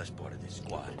you any less part of this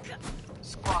squad.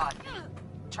 Squad.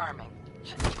 Charming.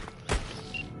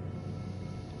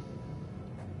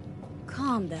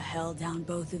 Calm the hell down,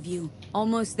 both of you.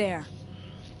 Almost there.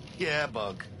 Yeah,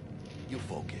 Bug. You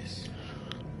focus.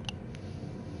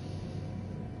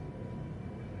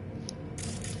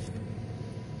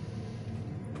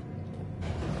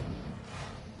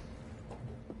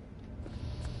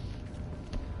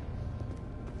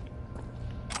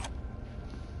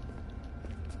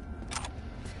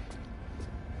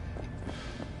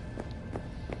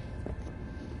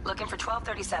 Looking for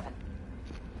 1237.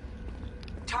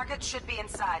 Target should be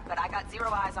inside, but I got zero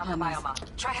eyes on the biomon.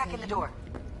 Try hacking the door.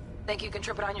 Think you can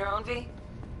trip it on your own, V?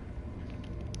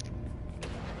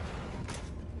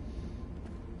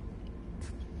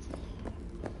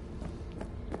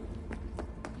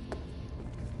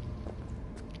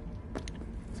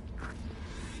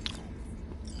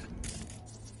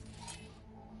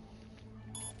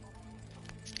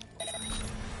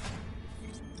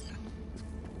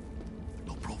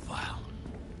 No profile.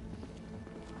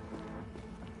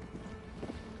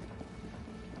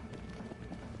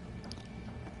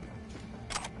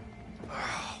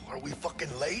 Are we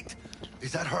fucking late?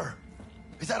 Is that her?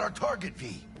 Is that our target,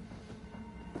 V?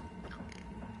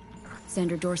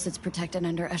 Sandra Dorset's protected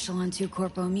under Echelon 2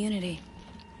 Corpo immunity.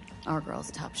 Our girl's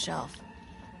top shelf.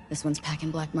 This one's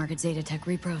packing black market Zeta Tech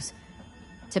repros.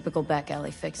 Typical back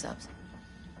alley fix-ups.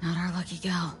 Not our lucky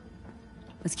gal.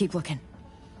 Let's keep looking.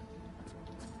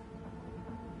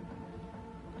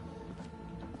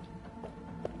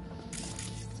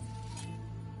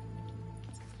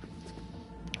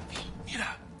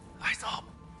 Mira, eyes up.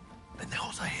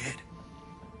 Pendejos ahead.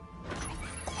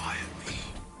 Quiet, V.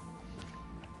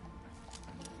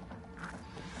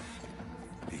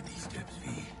 Baby steps, V.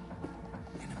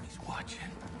 Enemies watching.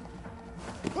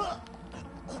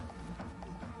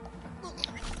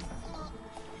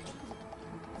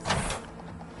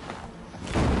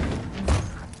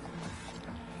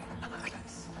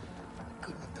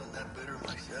 Couldn't have done that better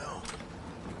myself.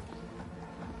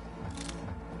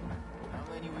 How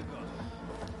many we got?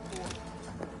 4.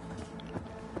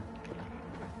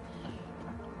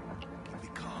 Keep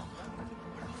it calm.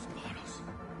 Where are those bottles?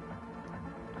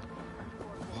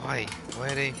 Why? Why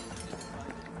are they...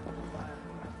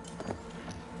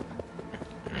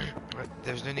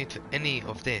 There's no need for any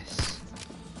of this.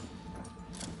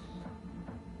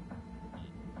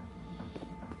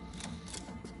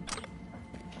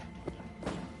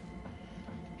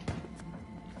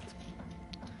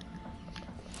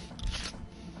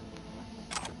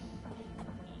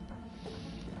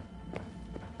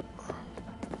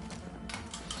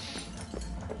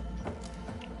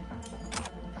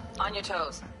 On your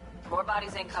toes. More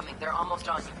bodies incoming. They're almost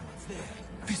on you.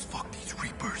 Fist fuck these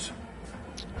reapers.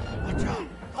 Watch out.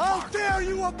 How dare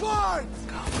you abort!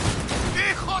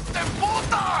 ¡Hijos de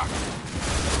puta!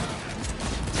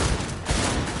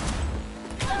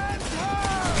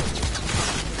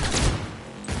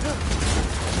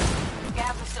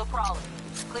 Scabs are still crawling.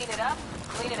 Clean it up,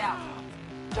 clean it out.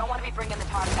 Don't want to be bringing the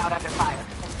target out under fire.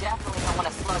 And definitely don't want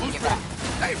to slug in your back.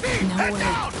 Hey, V, No head way.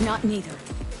 down! Not neither.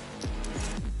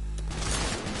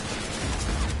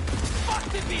 Fuck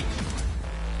the beach!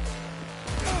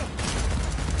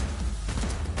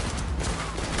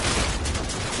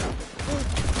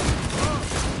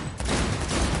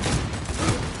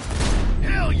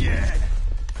 Hell yeah!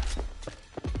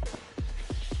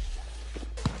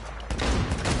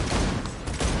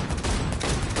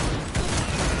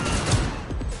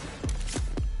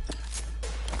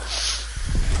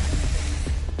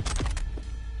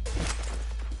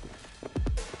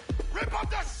 Rip up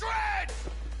the shreds!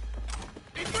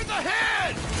 Aim for the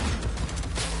head!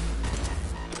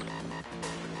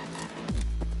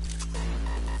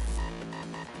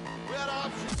 We got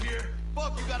options here.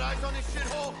 Buck, you got eyes on this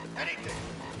shithole? Anything?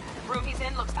 The room he's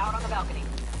in looks out on the balcony.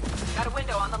 Got a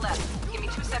window on the left. Give me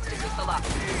 2 seconds to use the lock.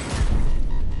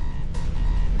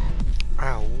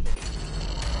 Ow.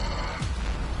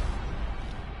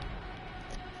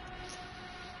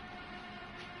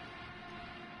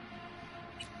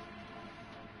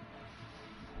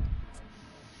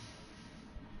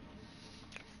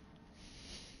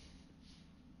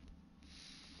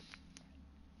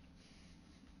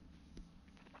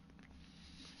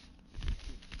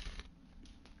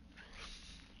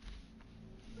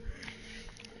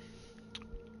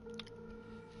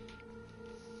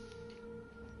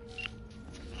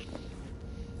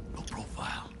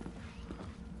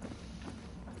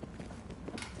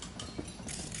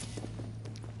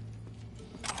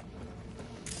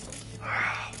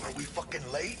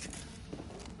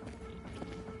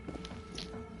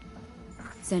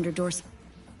 Sandra Dorset.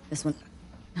 This one.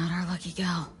 Not our lucky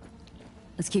gal.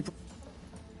 Let's keep...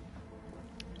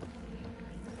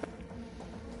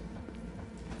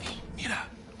 Mira,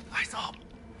 eyes up.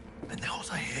 Pendejos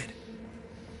ahead.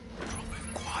 Drop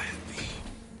it quiet, V.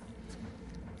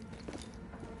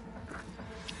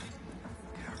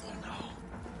 Careful now.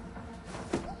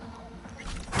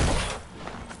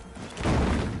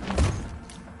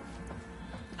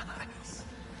 Nice.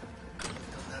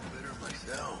 Could've done that better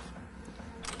myself.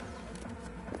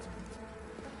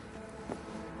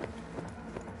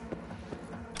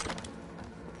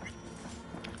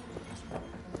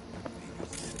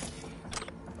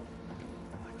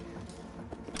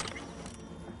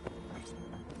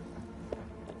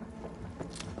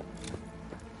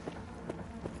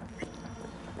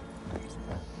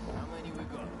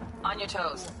 On your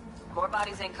toes. More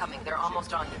bodies incoming. They're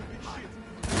almost on you.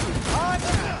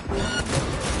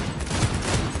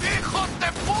 ¡Hijos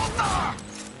de puta!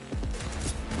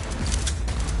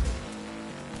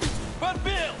 But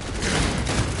Bill!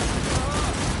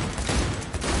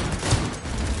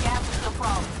 Gas is no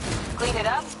problem. Clean it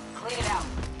up, clean it out.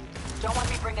 Don't want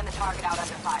to be bringing the target out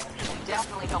under fire. You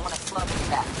definitely don't want to slug it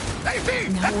back.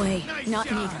 No way. Not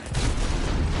neither.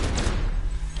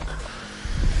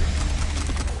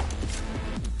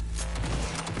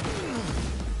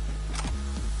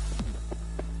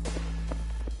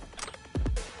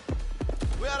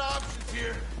 We had options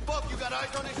here. Fuck, you got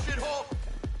eyes on this shithole?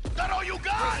 That all you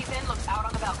got? He's in, looks out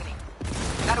on the balcony.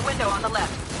 Got a window on the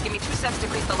left. Give me 2 seconds to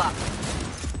grease the lock.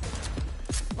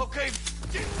 Okay,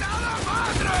 ¡chingada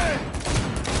madre!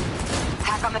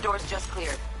 Hack on the door's just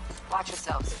cleared. Watch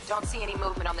yourselves. Don't see any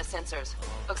movement on the sensors.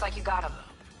 Looks like you got them.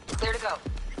 Clear to go.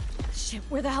 Shit,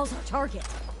 where the hell's our target?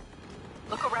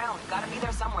 Look around. Gotta be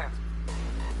there somewhere.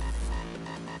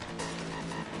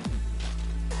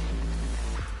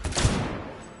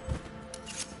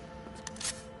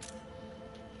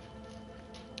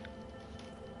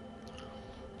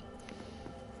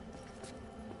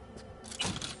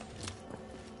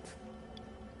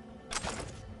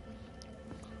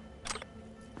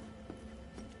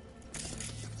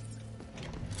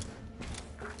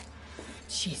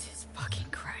 Jesus fucking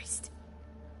Christ.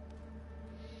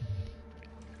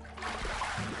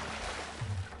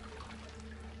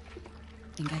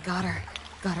 Think I got her.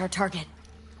 Got our target.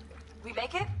 We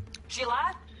make it? She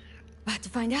alive? About to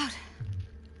find out.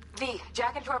 V,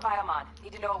 jack into her biomon.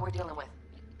 Need to know what we're dealing with.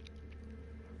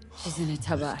 She's in a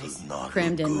tub of ice,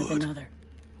 crammed in with another.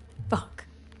 Fuck.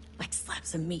 Like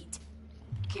slabs of meat.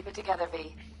 Keep it together,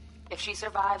 V. If she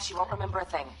survives, she won't remember a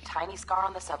thing. Tiny scar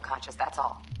on the subconscious, that's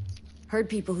all. Heard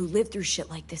people who live through shit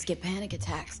like this get panic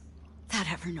attacks,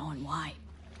 without ever knowing why.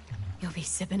 You'll be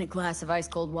sipping a glass of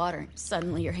ice-cold water, and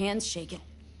suddenly your hand's shaking.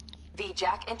 V,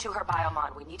 jack into her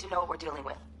biomon. We need to know what we're dealing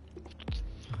with.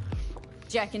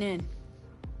 Jacking in.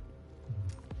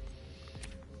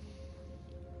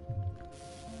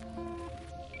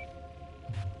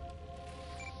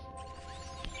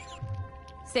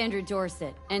 Sandra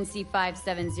Dorset, NC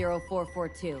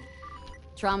 570442.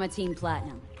 Trauma Team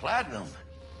Platinum. Platinum?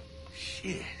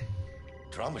 Shit.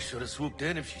 Trauma should have swooped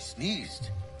in if she sneezed.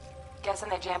 Guessing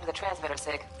they jammed the transmitter,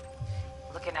 Sig.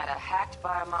 Looking at a hacked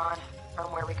biomon,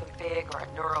 firmware reconfig, or a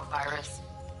neurovirus.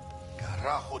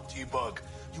 Carajo, T-Bug.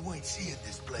 You ain't seeing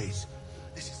this place.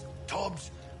 This is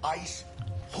tubs, ice,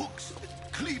 hooks,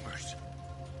 cleavers.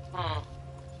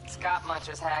 Scott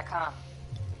Muncher's hack, huh?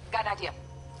 Got an idea.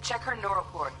 Check her neural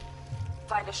cord.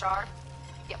 Find a shard?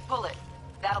 Yeah, pull it.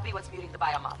 That'll be what's muting the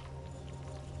biomon.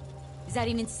 Is that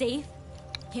even safe?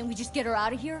 Can't we just get her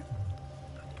out of here?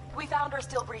 We found her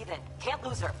still breathing. Can't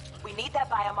lose her. We need that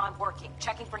biomon working,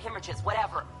 checking for hemorrhages,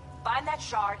 whatever. Find that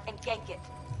shard and gank it.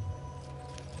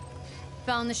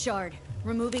 Found the shard.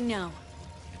 Removing now.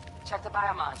 Check the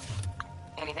biomon.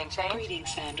 Anything change?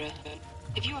 Greetings, Sandra.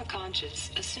 If you are conscious,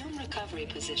 assume recovery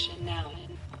position now.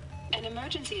 An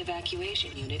emergency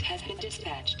evacuation unit has been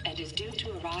dispatched and is due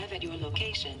to arrive at your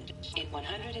location in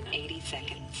 180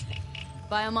 seconds.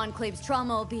 Biomon claims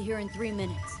trauma will be here in 3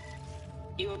 minutes.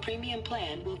 Your premium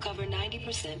plan will cover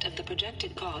 90% of the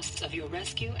projected costs of your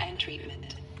rescue and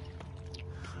treatment.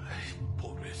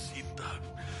 Pobrecita.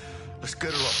 Let's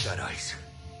get her off that ice.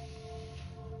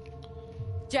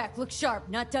 Jack, look sharp.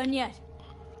 Not done yet.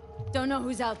 Don't know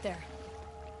who's out there.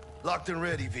 Locked and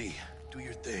ready, V. Do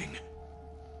your thing.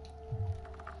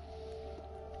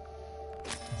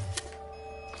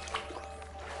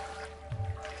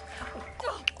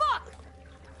 Oh, fuck!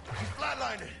 He's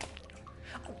flatlining.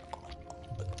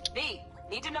 V,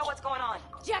 need to know what's going on.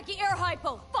 Jackie, air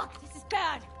hypo! Fuck, this is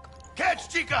bad! Catch,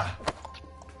 Chica!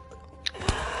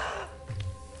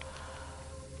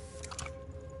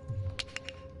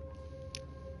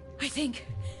 think...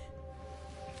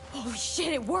 Holy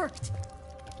shit, it worked!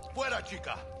 Fuera,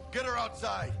 chica. Get her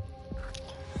outside.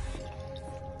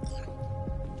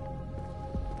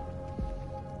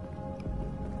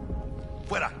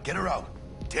 Fuera, get her out.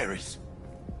 Terrace.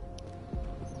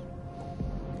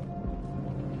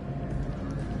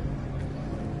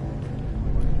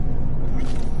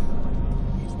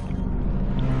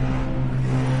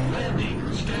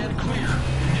 Landing. Stand clear.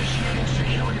 Initiating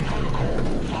security protocol.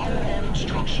 Follow all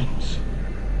instructions.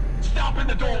 Stop in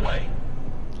the doorway.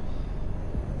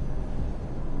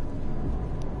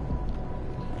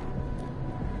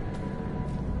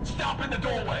 Stop in the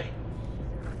doorway.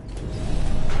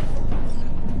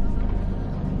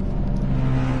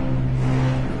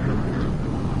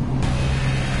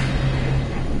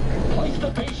 Place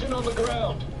the patient on the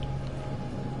ground.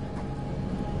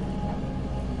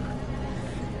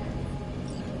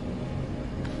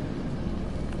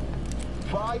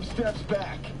 Five steps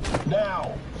back.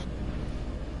 Now.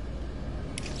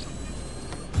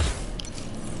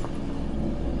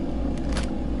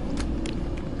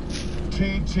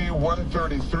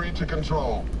 TT-133 to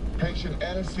control. Patient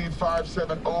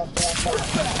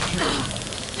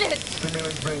NC570446.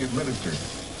 Stimulants being administered.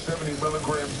 70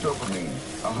 milligrams dopamine,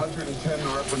 110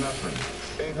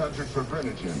 norepinephrine, 800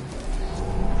 fibrinogen.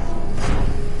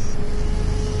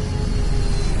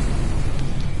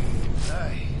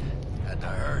 Hey, had to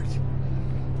hurt.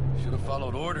 Should have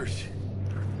followed orders.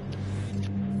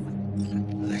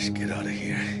 Let's get out of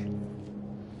here.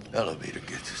 Elevator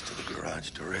gets us to the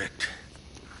garage direct.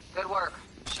 Good work.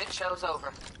 Shit show's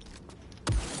over.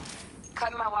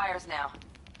 Cutting my wires now.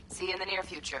 See you in the near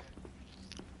future.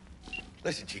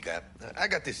 Listen, chica, I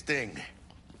got this thing.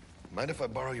 Mind if I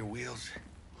borrow your wheels?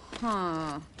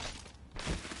 Huh.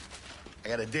 I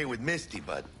got a date with Misty,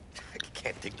 but I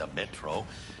can't take the metro.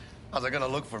 How's it gonna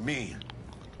look for me?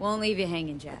 Won't leave you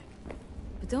hanging, Jack.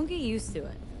 But don't get used to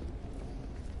it.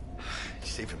 You're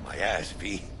saving my ass,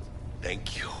 V.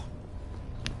 Thank you.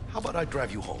 How about I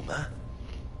drive you home, huh?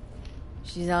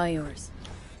 She's all yours.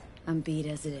 I'm beat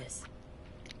as it is.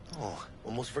 Oh,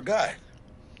 almost forgot.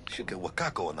 Should get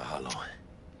Wakako in the hollow.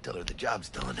 Tell her the job's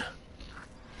done.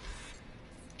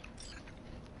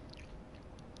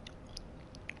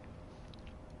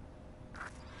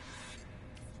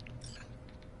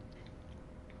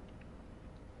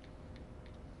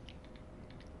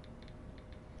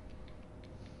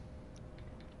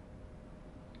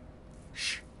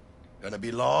 Shh. Gonna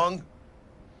be long?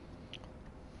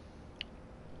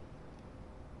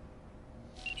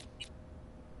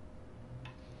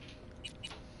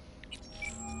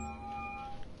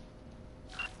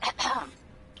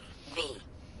 V,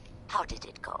 how did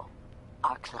it go?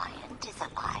 Our client is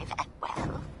alive and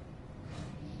well?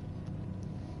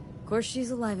 Of course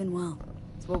she's alive and well.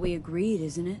 It's what we agreed,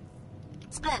 isn't it?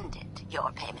 Splendid.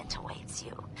 Your payment awaits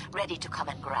you. Ready to come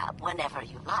and grab whenever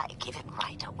you like, even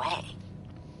right away.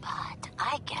 But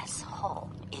I guess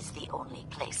home is the only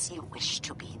place you wish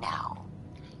to be now.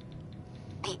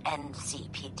 The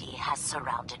NCPD has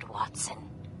surrounded Watson.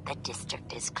 The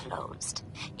district is closed.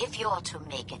 If you're to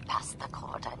make it past the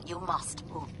cordon, you must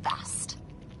move fast.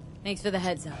 Thanks for the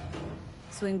heads up.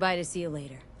 Swing by to see you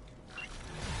later.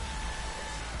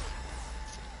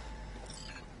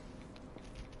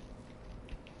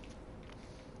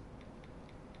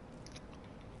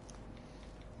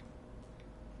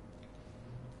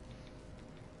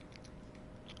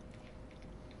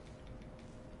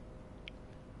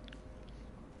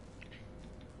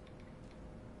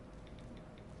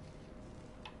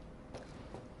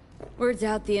 Word's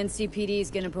out the NCPD is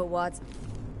gonna put Watson...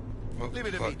 Leave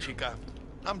it to me, chica.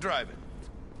 I'm driving.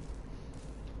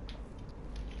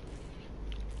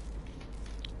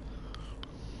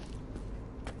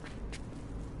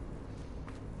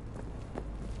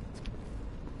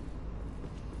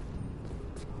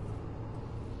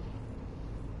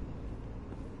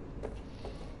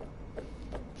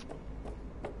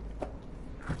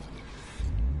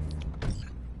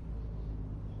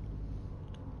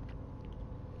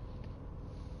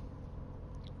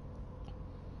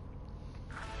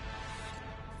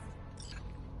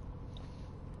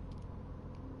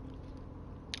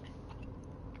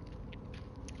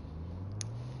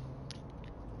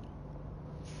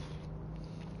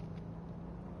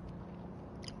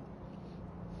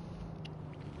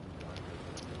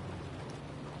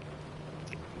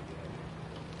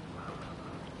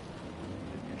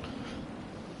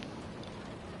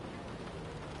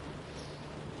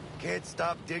 Can't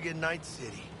stop digging Night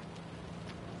City.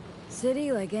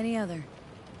 City like any other.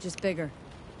 Just bigger.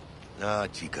 Nah,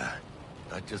 chica.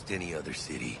 Not just any other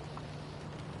city.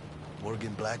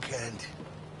 Morgan Blackhand,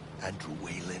 Andrew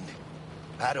Wayland,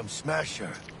 Atom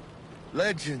Smasher.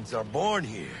 Legends are born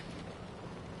here.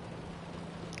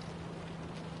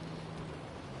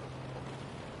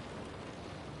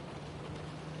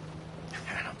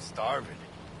 Man, I'm starving.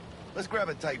 Let's grab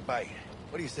a tight bite.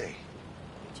 What do you say?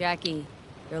 Jackie,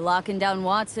 you're locking down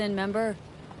Watson, remember?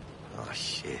 Oh,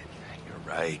 shit. You're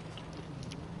right.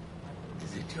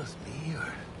 Is it just me,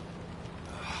 or...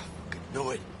 Oh, fucking knew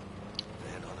it.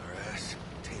 Man on our ass,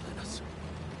 tailing us.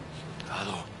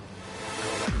 Hello. I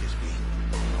don't like this beat.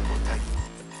 No more tight.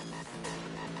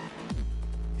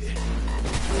 Yeah.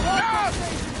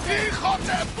 ¡Hijo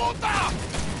de puta!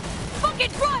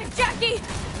 Fucking drive, Jackie!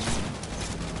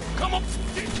 Come on!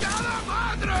 ¡Chingada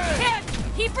madre! Hit!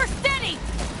 Keep her steady!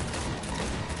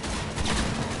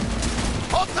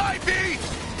 Hold tight, B!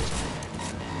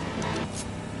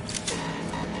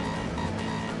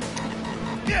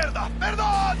 ¡Mierda!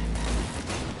 ¡Perdón!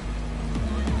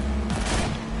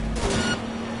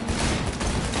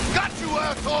 Got you,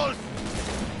 assholes!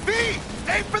 B!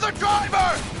 Aim for the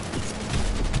driver!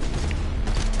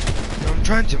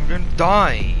 I'm gonna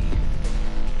die.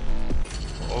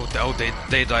 Oh,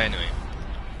 they die anyway.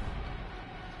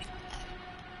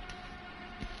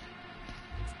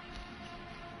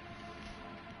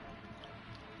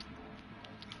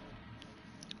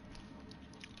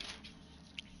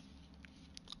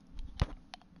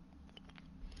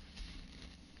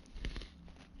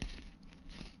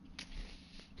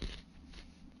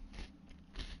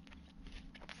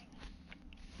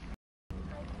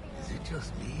 Is it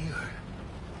just me, or...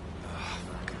 Oh,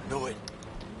 fucking knew it.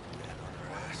 Man on our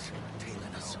ass,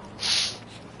 tailing us.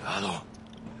 Chingado.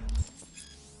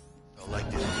 Don't like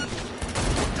this.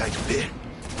 Tight bit.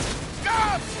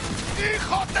 Gas!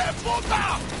 ¡Hijo de puta!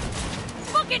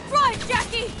 Fucking drive,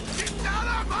 Jackie!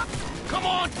 Come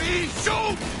on, B!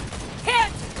 Shoot!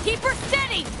 Hit! Keep her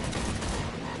steady!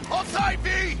 Hold tight,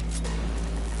 B!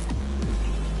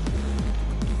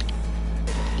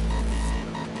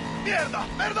 ¡Mierda!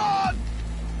 ¡Perdón!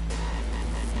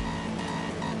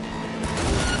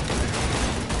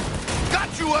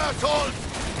 Got you, assholes!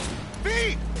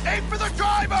 B! Aim for the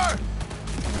driver!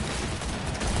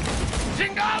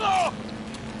 ¡Chingado!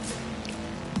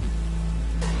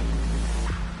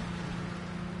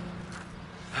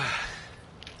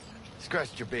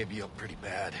 Scratched your baby up pretty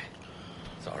bad.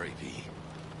 Sorry, V.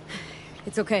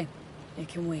 It's okay. It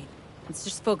can wait. Let's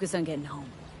just focus on getting home.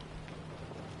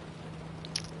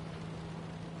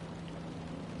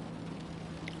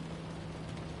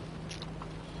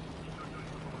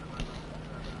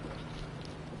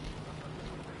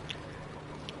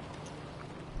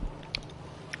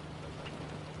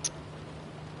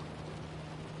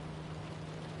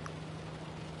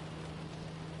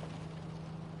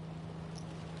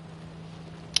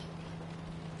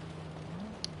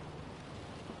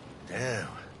 Damn.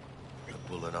 You're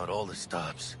pulling out all the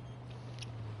stops.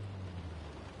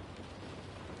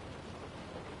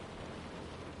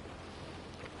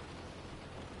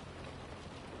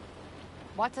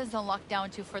 Watson's on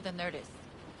lockdown to further notice.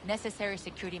 Necessary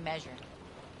security measure.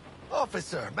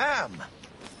 Officer, ma'am!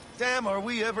 Damn, are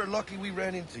we ever lucky we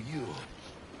ran into you.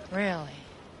 Really?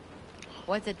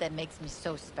 What's it that makes me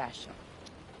so special?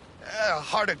 A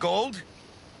heart of gold?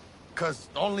 'Cause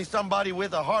only somebody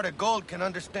with a heart of gold can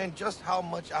understand just how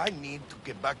much I need to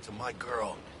get back to my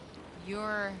girl.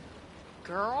 Your...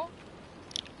 girl?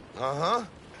 Uh-huh.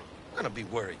 I'm gonna be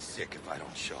worried sick if I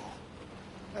don't show.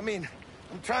 I mean,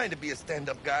 I'm trying to be a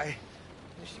stand-up guy.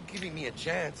 She's giving me a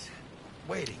chance.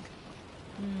 Waiting.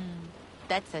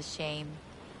 That's a shame.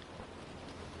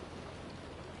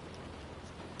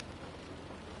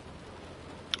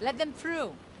 Let them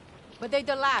through. But they're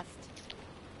the last.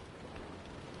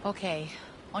 Okay,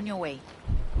 on your way.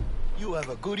 You have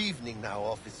a good evening now,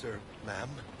 officer, ma'am.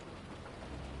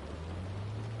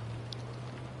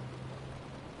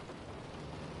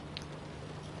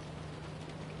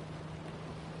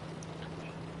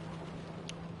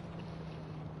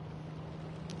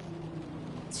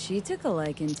 She took a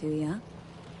liking to you.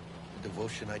 The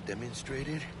devotion I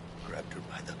demonstrated grabbed her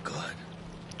by the gut.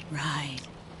 Right.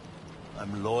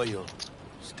 I'm loyal,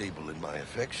 stable in my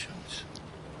affections.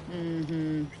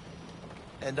 Mm-hmm.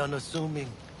 And unassuming.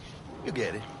 You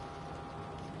get it.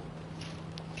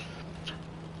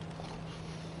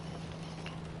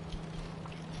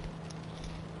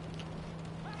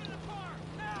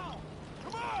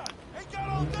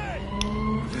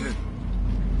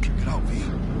 Check it out, V.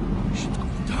 Shit's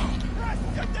going down.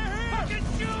 Fucking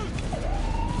shoot!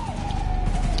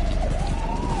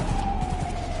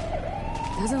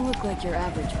 Doesn't look like your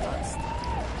average bust.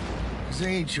 These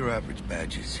ain't your average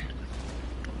badges.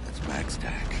 That's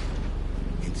Backstack.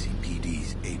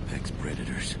 NCPD's apex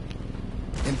predators.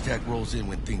 MTAC rolls in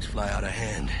when things fly out of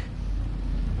hand.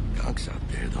 Gonk's out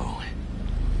there, though.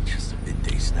 Just a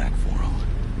midday snack for him.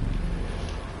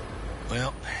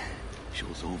 Well,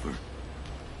 show's over.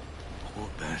 Poor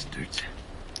bastards.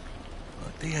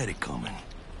 But they had it coming.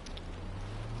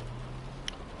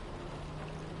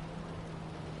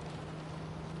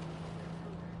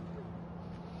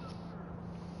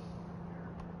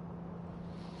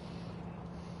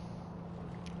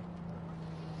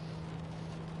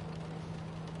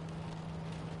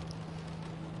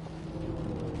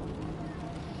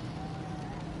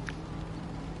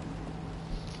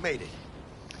 Made it.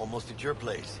 Almost at your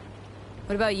place.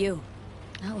 What about you?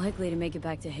 Not likely to make it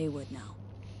back to Haywood now.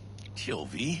 Chill,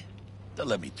 V. They'll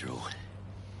let me through.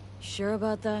 Sure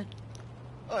about that?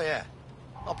 Oh, yeah.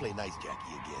 I'll play nice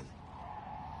Jackie again.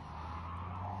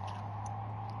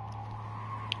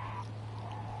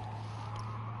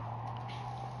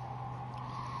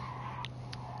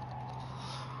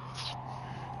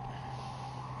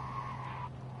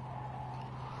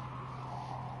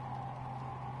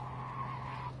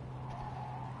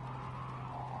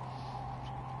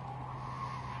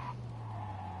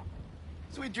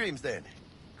 Sweet dreams, then.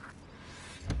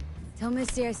 Tell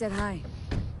Misty I said hi.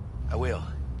 I will.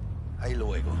 Ahí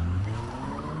luego.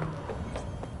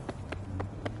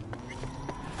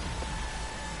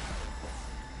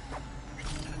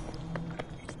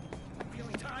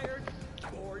 Feeling tired?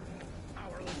 Bored?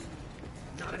 Powerless?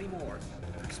 Not anymore.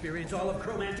 Experience all of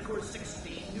Chromanticore's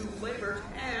 16 new flavors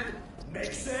and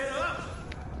mix it up!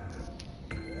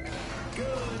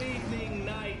 Good evening,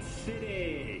 Night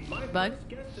City! Bug?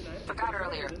 Forgot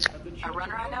earlier. A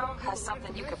runner I know has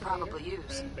something you could probably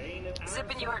use. Zip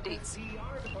in your deets.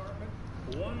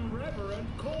 One Reverend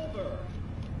Culver.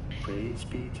 Praise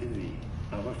be to thee,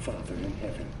 our Father in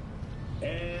heaven.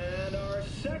 And our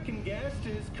second guest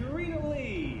is Karina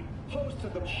Lee, host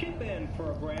of the Chip In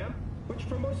program, which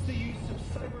promotes the use of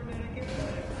cybernetic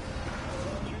implants. How's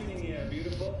it treating you,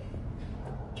 beautiful?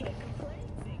 Can't complain,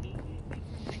 baby.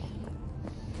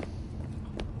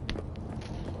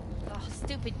 Oh,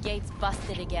 stupid gate's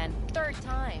busted again. Third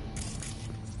time.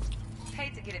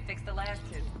 Hate to get it fixed the last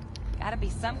two. Gotta be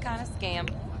some kind of scam.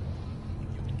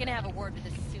 Gonna have a word with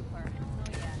this super.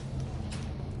 Oh, yeah.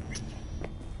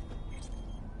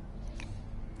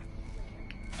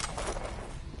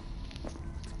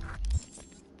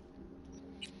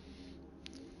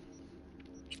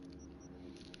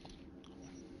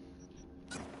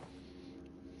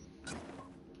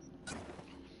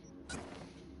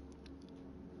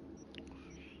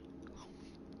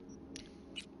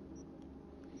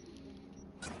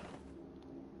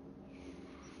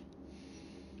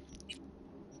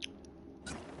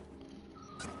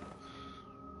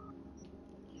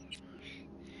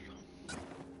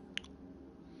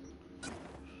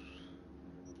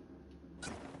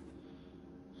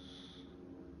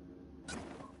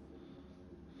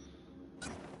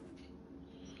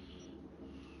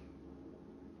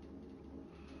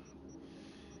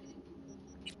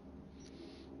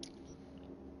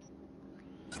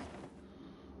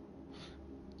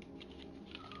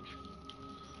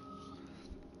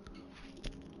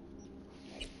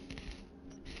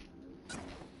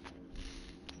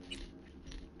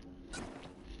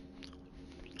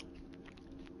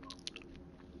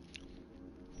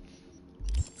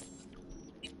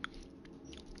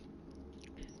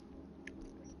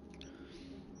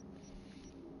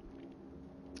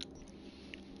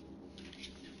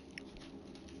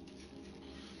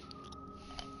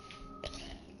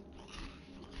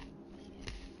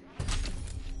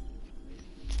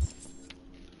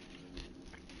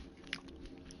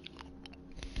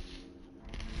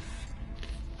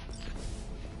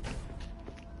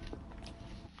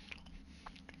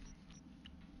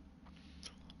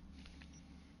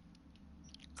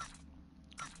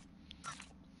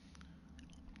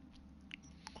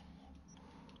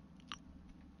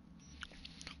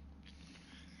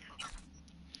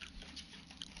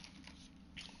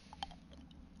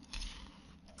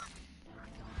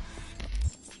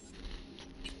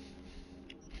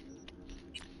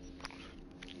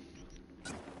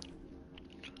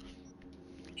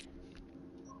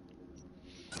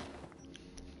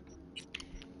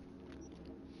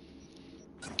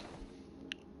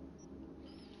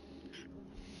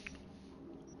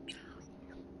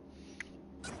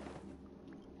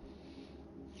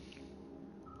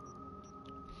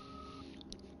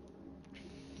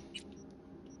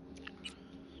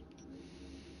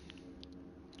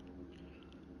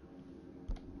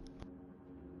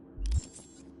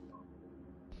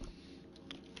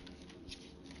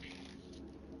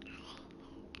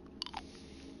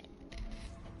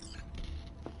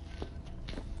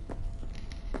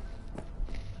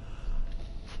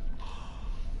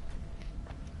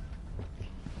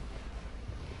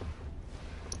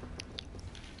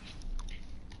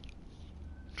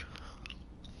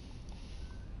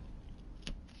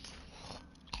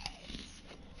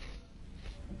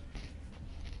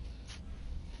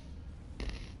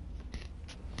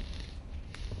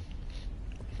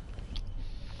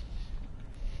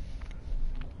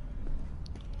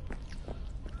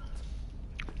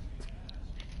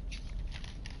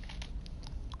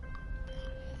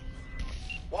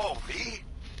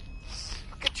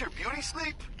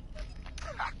 asleep?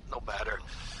 No matter.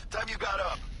 Time you got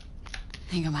up.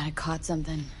 I think I might have caught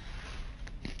something.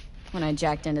 When I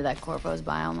jacked into that Corpo's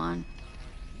biomon.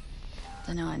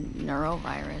 Dunno, a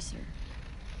neurovirus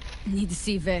or... Need to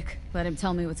see Vic. Let him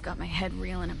tell me what's got my head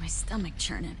reeling and my stomach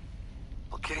churning.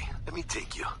 Okay, let me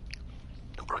take you.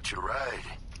 I brought you a ride.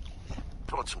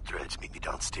 Throw on some threads, meet me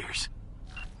downstairs.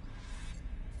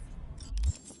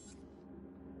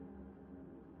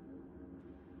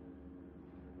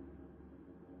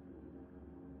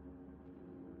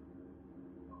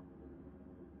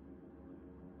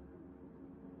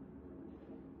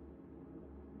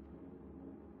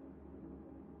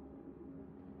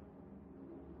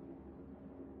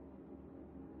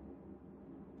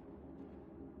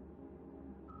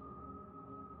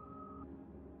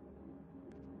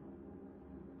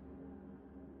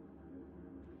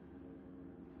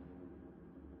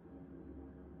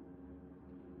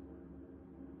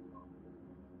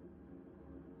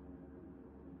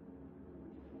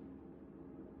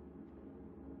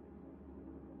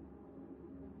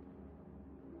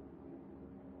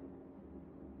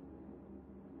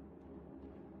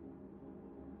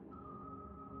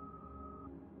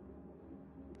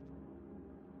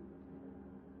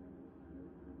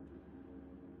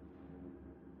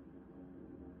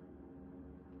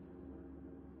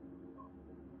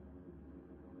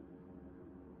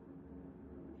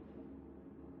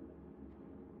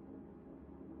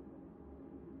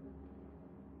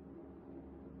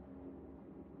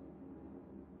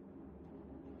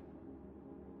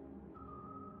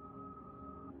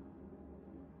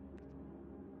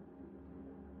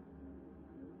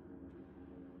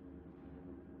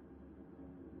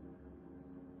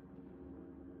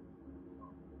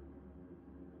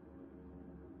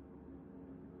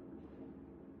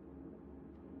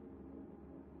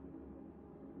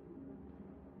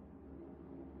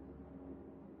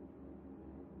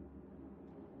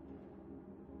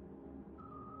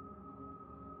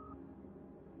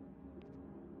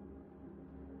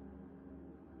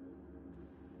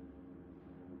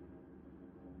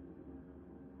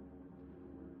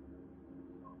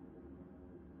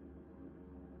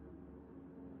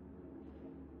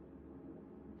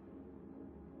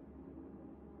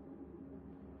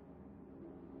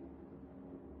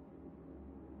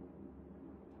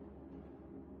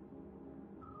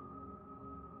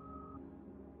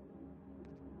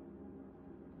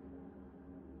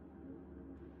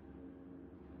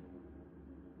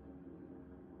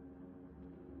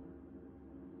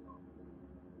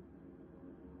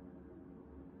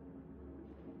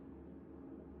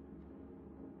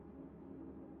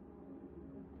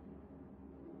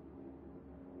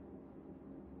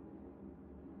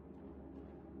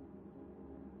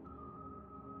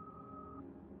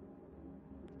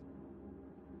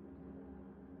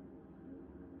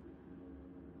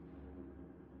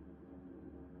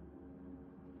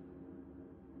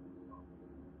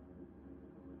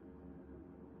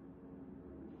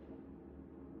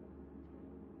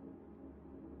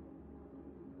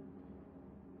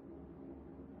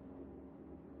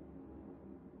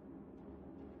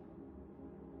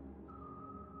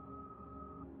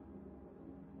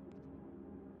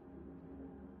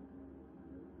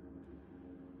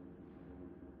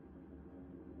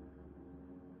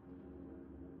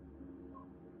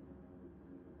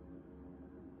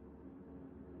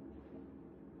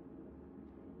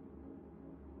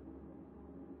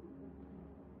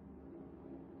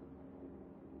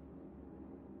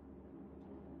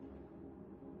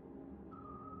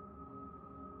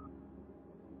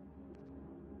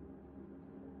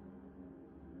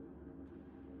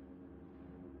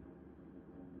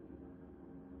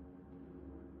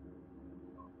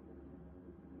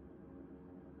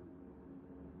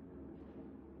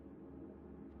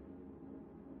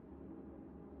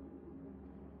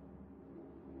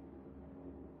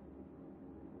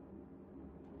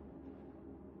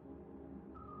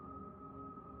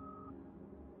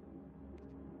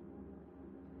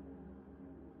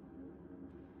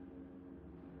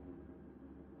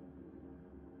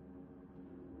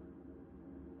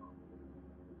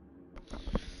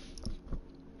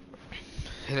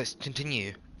 Okay, let's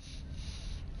continue.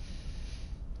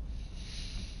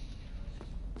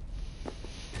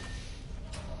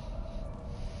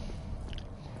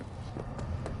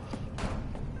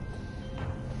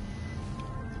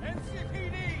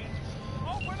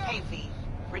 Hey V,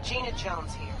 Regina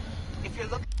Jones here. If you're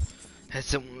looking...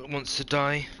 Headset wants to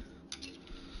die.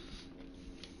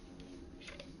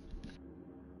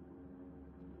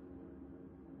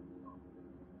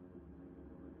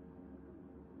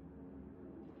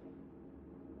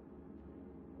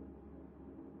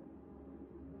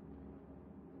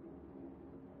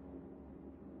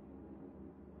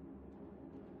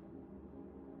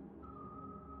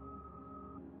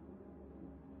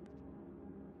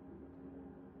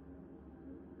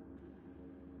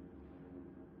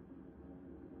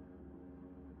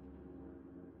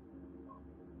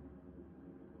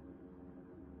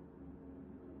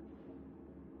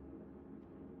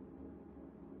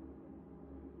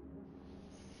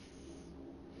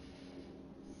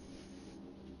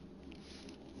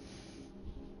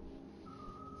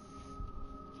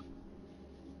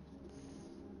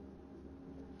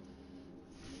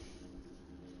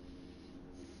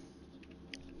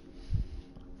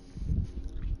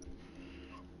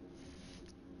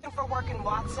 for work in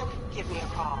Watson, give me a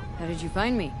call. How did you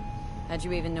find me? How'd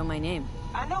you even know my name?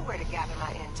 I know where to gather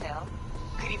my intel.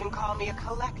 Could even call me a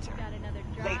collector. Got another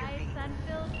Later, dry, V.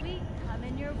 sun-filled week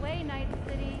coming your way, Night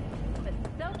City. But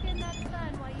soak in that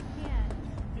sun while you can.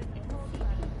 It's cold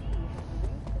sun indeed.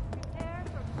 Prepare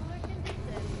for cooler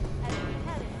conditions as we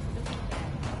head into the weekend.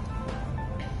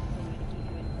 Continue to keep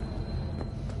you informed.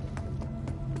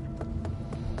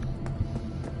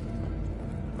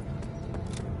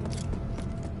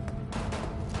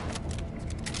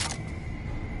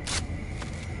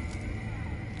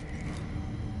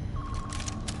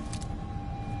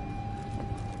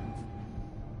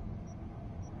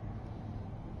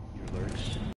 Your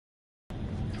alerts.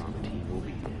 Trauma team will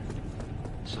be there.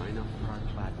 Sign up for our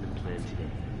platinum plan today,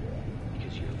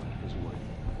 because your life is worth it.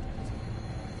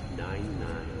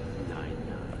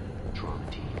 9999 Trauma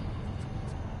team.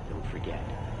 Don't forget,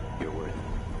 you're worth it.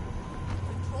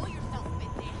 Control yourself,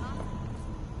 pendeja.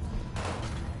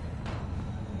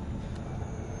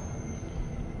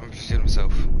 I'm just hitting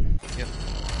himself. Yep.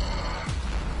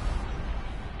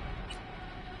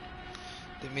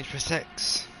 Didn't mean to press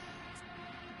X.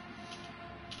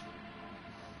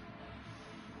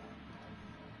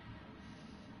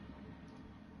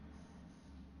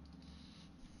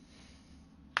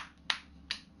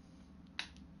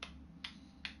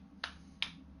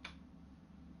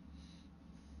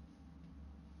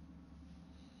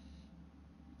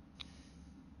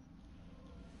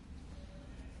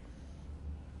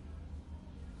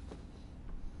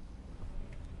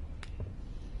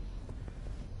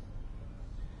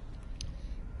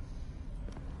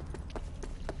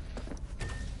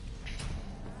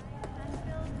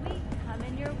 Sun-filled week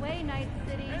coming your way, Night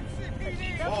City.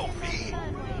 But Whoa, soak in that V.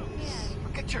 sun while you can.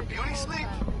 Look at your beauty sleep.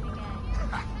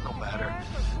 No matter.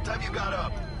 Time you got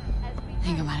up. I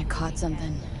think I might have caught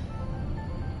something.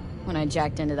 When I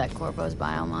jacked into that Corpo's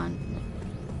biomon.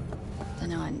 Don't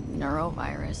know, a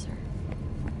neurovirus or...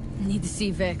 I need to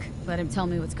see Vic. Let him tell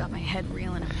me what's got my head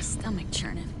reeling and my stomach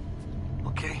churning.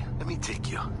 Okay, let me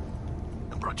take you. I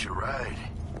brought you a ride.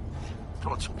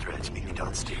 Throw on some threads, meet me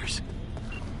downstairs.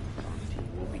 Team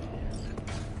will be there.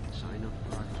 Sign up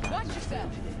for our platinum Watch plan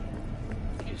yourself. today,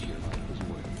 because your life is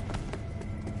worth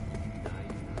it.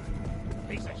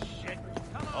 Piece of shit.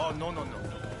 Oh, no.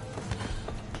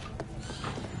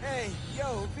 Hey,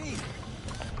 yo, V.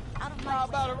 How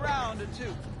about a round or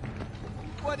two?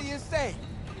 What do you say?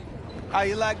 How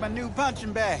you like my new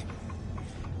punching bag?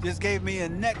 Just gave me a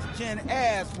next-gen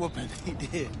ass whooping, he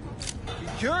did. You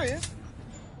curious?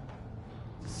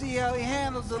 See how he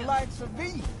handles the likes of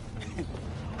V.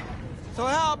 So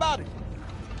how about it?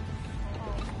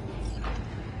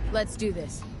 Let's do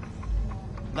this.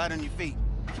 Light on your feet.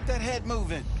 Keep that head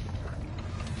moving.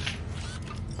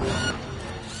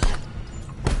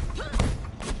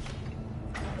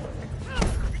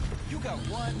 You got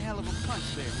one hell of a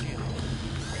punch there, kid.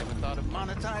 Ever thought of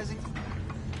monetizing?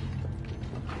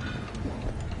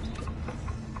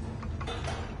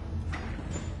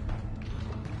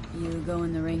 You go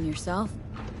in the ring yourself?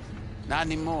 Not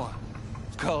anymore.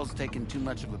 Skull's taking too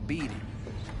much of a beating.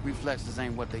 Reflexes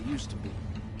ain't what they used to be.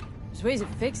 There's ways of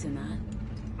fixing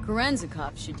that.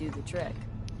 Korenzikov should do the trick.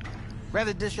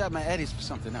 Rather dish out my eddies for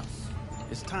something else.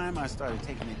 It's time I started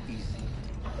taking it easy.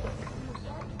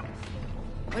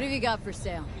 What have you got for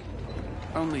sale?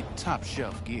 Only top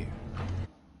shelf gear.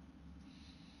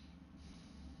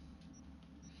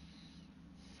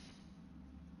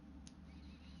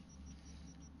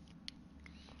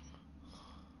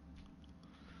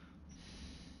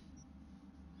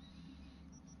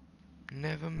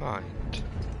 Never mind.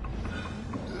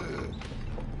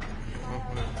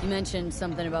 You mentioned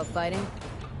something about fighting?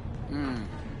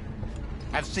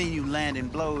 I've seen you landing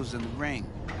blows in the ring.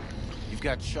 You've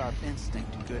got sharp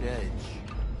instinct and good edge.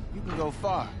 You can go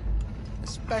far,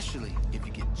 especially if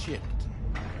you get chipped.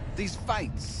 These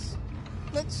fights,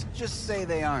 let's just say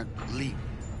they aren't lethal,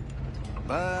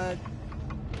 but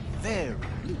very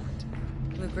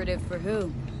lucrative. Lucrative for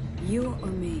who? You or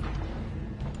me?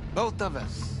 Both of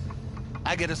us.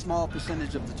 I get a small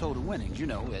percentage of the total winnings, you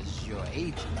know, as your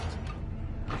agent.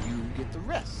 You get the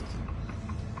rest.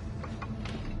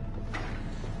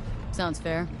 Sounds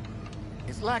fair.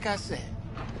 It's like I said.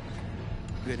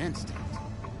 Good instinct.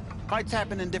 Fights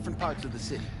happen in different parts of the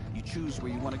city. You choose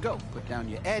where you want to go, put down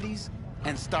your eddies,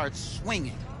 and start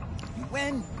swinging. You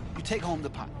win, you take home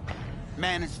the pot.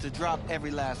 Manage to drop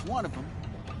every last one of them,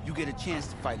 you get a chance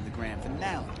to fight in the grand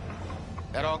finale.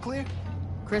 That all clear?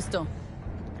 Crystal.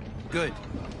 Good.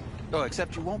 Oh,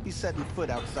 except you won't be setting foot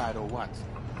outside or Watson.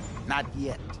 Not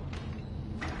yet.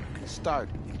 You can start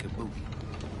in Kabuki.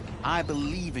 I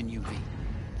believe in you, V.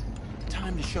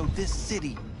 Time to show this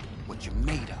city what you're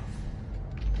made of.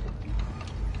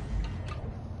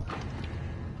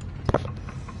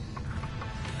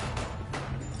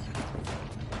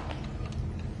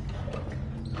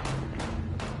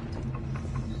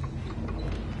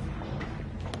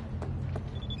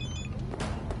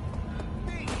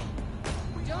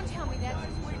 Don't tell me that.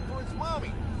 He's waiting for his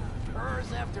mommy.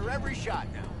 Hers after every shot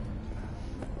now.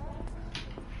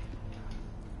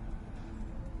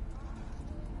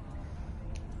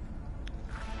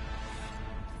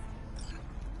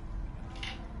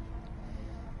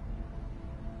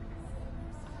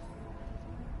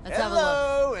 Let's have a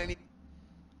look.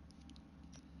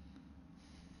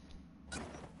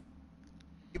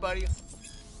 Anybody?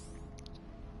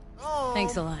 Oh.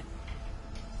 Thanks a lot.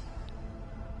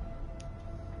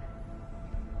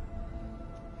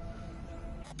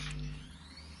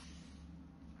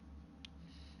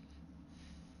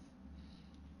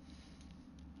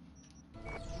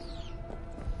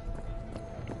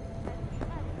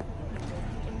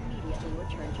 Immediately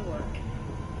return to work.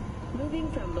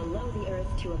 Moving from below the Earth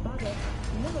to above it,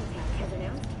 Militech has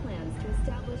announced plans to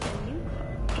establish a new...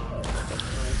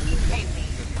 Hey, Lee.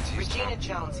 Regina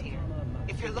Jones here.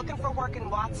 If you're looking for work in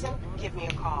Watson, give me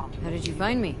a call. How did you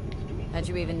find me? How'd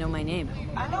you even know my name?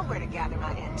 I know where to gather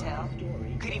my intel.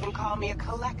 Could even call me a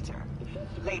collector.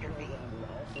 Later, V.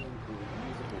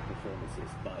 Musical performances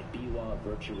by biwa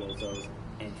virtuosos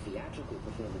and theatrical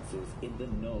performances in the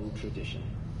No tradition.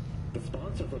 The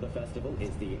sponsor for the festival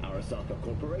is the Arasaka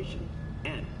Corporation.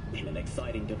 And in an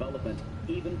exciting development,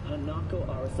 even Hanako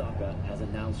Arasaka has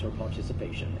announced her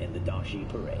participation in the Dashi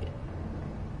Parade.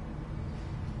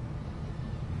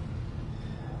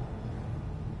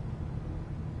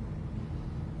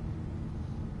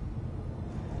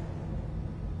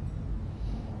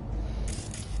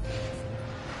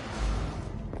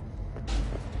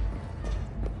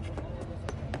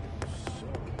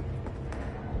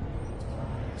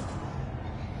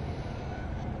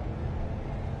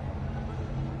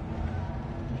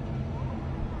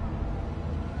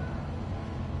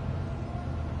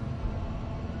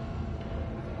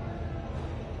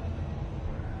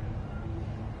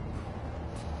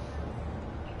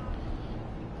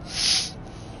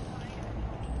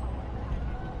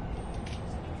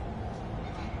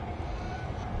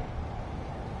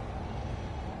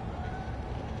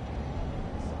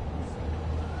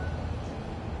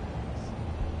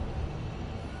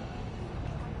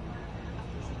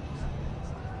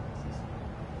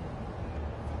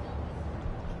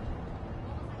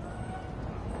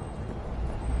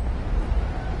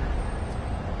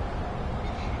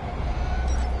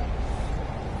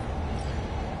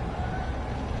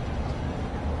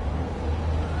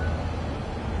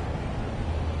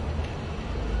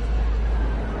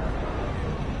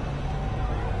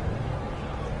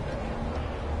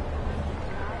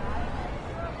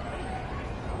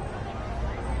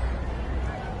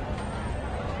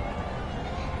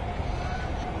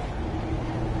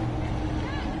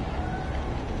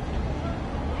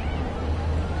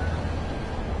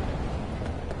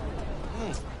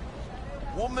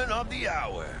 Woman of the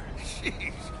hour.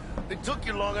 Jeez, it took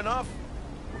you long enough.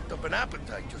 Worked up an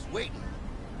appetite just waiting.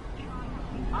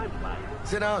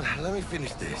 Sit down, let me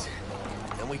finish this.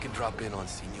 Then we can drop in on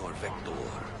Senor Vector.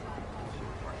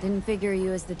 Didn't figure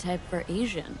you as the type for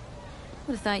Asian.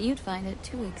 Would have thought you'd find it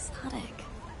too exotic.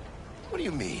 What do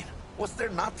you mean? What's there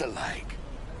not to like?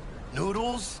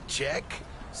 Noodles? Check.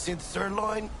 Synth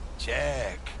sirloin?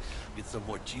 Check. Get some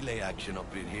more Chile action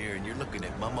up in here, and you're looking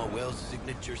at Mama Wells'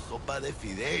 signature sopa de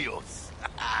fideos.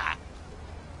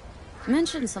 You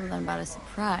mentioned something about a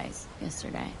surprise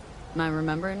yesterday. Am I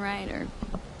remembering right, or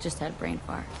just had a brain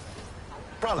fart?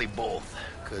 Probably both,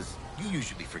 because you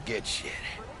usually forget shit.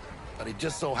 But it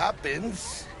just so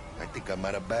happens, I think I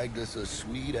might have bagged us a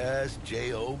sweet-ass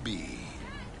J.O.B.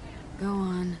 Go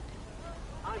on.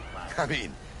 I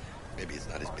mean, maybe it's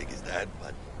not as big as that,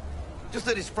 but... just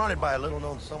that it's fronted by a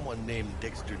little-known someone named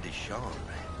Dexter Deshawn.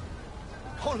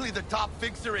 Only the top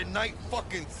fixer in Night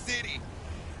fucking City.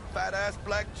 Fat-ass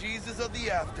black Jesus of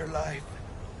the afterlife.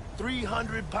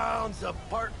 300 pounds of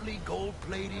partly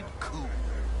gold-plated coup.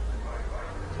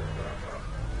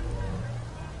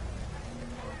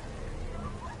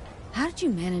 How did you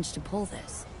manage to pull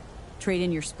this? Trade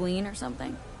in your spleen or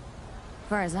something? As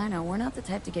far as I know, we're not the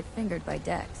type to get fingered by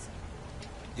Dex.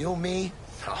 You, me?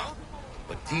 Oh,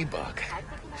 but T-Bug,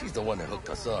 she's the one that hooked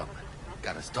us up.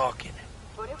 Got us talking.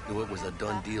 Knew it was a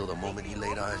done deal the moment he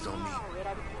laid eyes on me.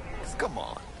 'Cause come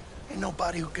on, ain't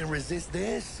nobody who can resist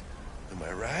this. Am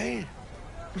I right?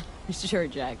 Sure,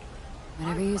 Jack.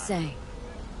 Whatever you say.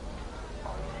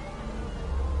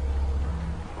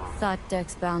 Thought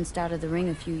Dex bounced out of the ring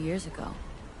a few years ago.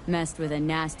 Messed with a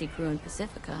nasty crew in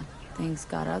Pacifica. Things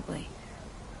got ugly.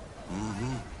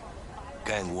 Mm-hmm.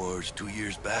 Gang wars 2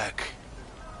 years back.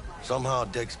 Somehow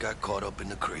Dex got caught up in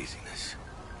the craziness.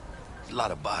 There's a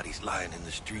lot of bodies lying in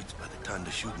the streets by the time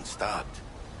the shooting stopped.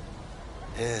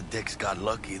 Yeah, Dex got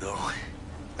lucky, though.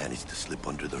 Managed to slip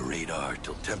under the radar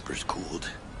till tempers cooled.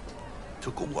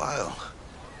 Took a while,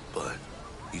 but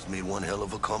he's made one hell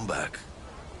of a comeback.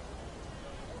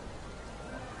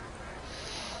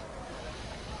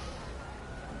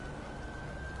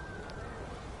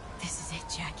 This is it,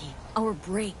 Jackie. Our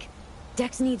break.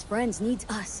 Dex needs friends, needs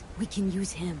us. We can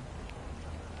use him.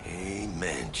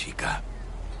 Amen, chica.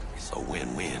 It's a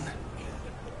win-win.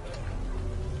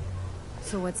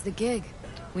 So what's the gig?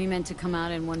 We meant to come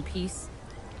out in one piece?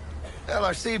 Well,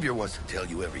 our savior wants to tell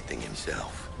you everything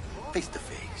himself. Face to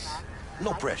face.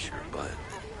 No pressure, but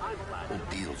whole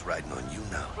deal's riding on you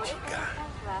now, chica.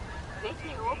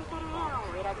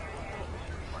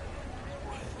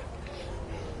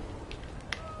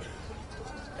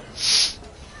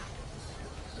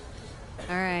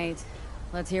 All right.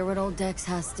 Let's hear what old Dex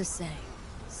has to say.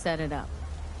 Set it up.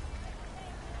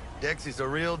 Dex is a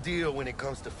real deal when it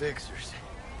comes to fixers.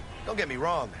 Don't get me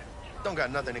wrong. Don't got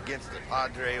nothing against the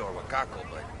Padre or Wakako,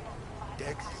 but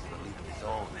Dex is a league of his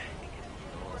own.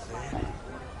 You know what I'm saying?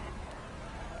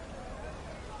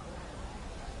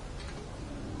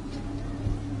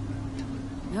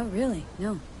 No, really,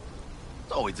 no.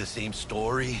 It's always the same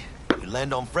story. You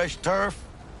land on fresh turf,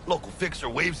 local fixer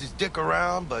waves his dick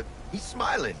around, but he's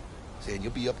smiling, saying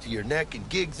you'll be up to your neck in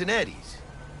gigs and eddies.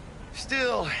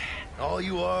 Still, all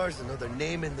you are is another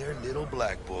name in their little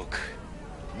black book.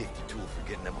 Nifty tool for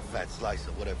getting them a fat slice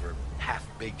of whatever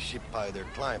half-baked shit pie their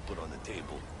client put on the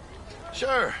table.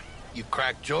 Sure, you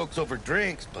crack jokes over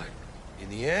drinks, but in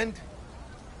the end,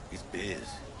 it's biz.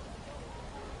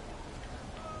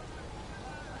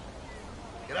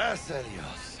 Gracias a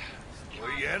Dios.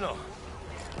 Estoy lleno.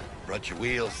 Brought your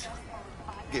wheels.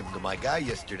 Gave them to my guy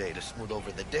yesterday to smooth over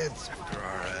the dents after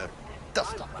our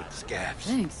dust-up with the scabs.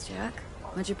 Thanks, Jack.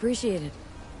 Much appreciated.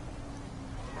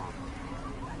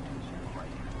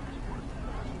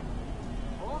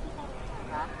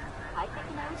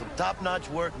 Some top-notch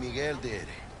work Miguel did.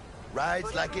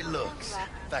 Rides like it looks.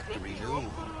 Factory new.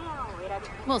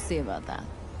 We'll see about that.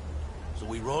 So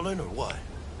we rolling or what?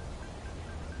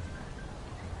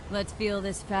 Let's feel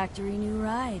this factory new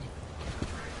ride.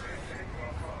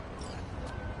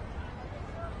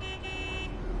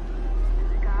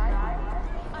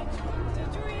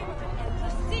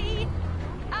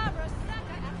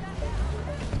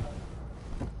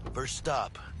 First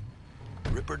stop.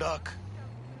 Ripper Dock.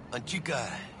 And chica,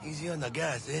 easy on the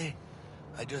gas, eh?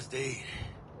 I just ate.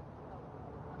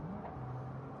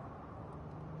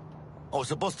 I was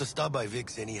supposed to stop by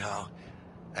Vic's anyhow.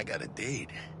 I got a date.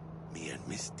 Me and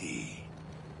Misty.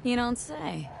 You don't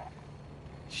say.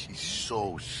 She's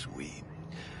so sweet.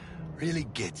 Really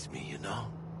gets me, you know?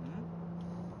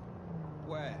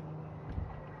 Where?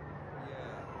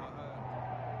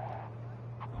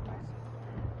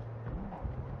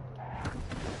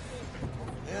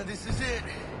 Yeah, this is it.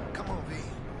 Come on, V.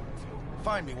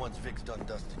 Find me once Vic's done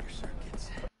dusting your circuits.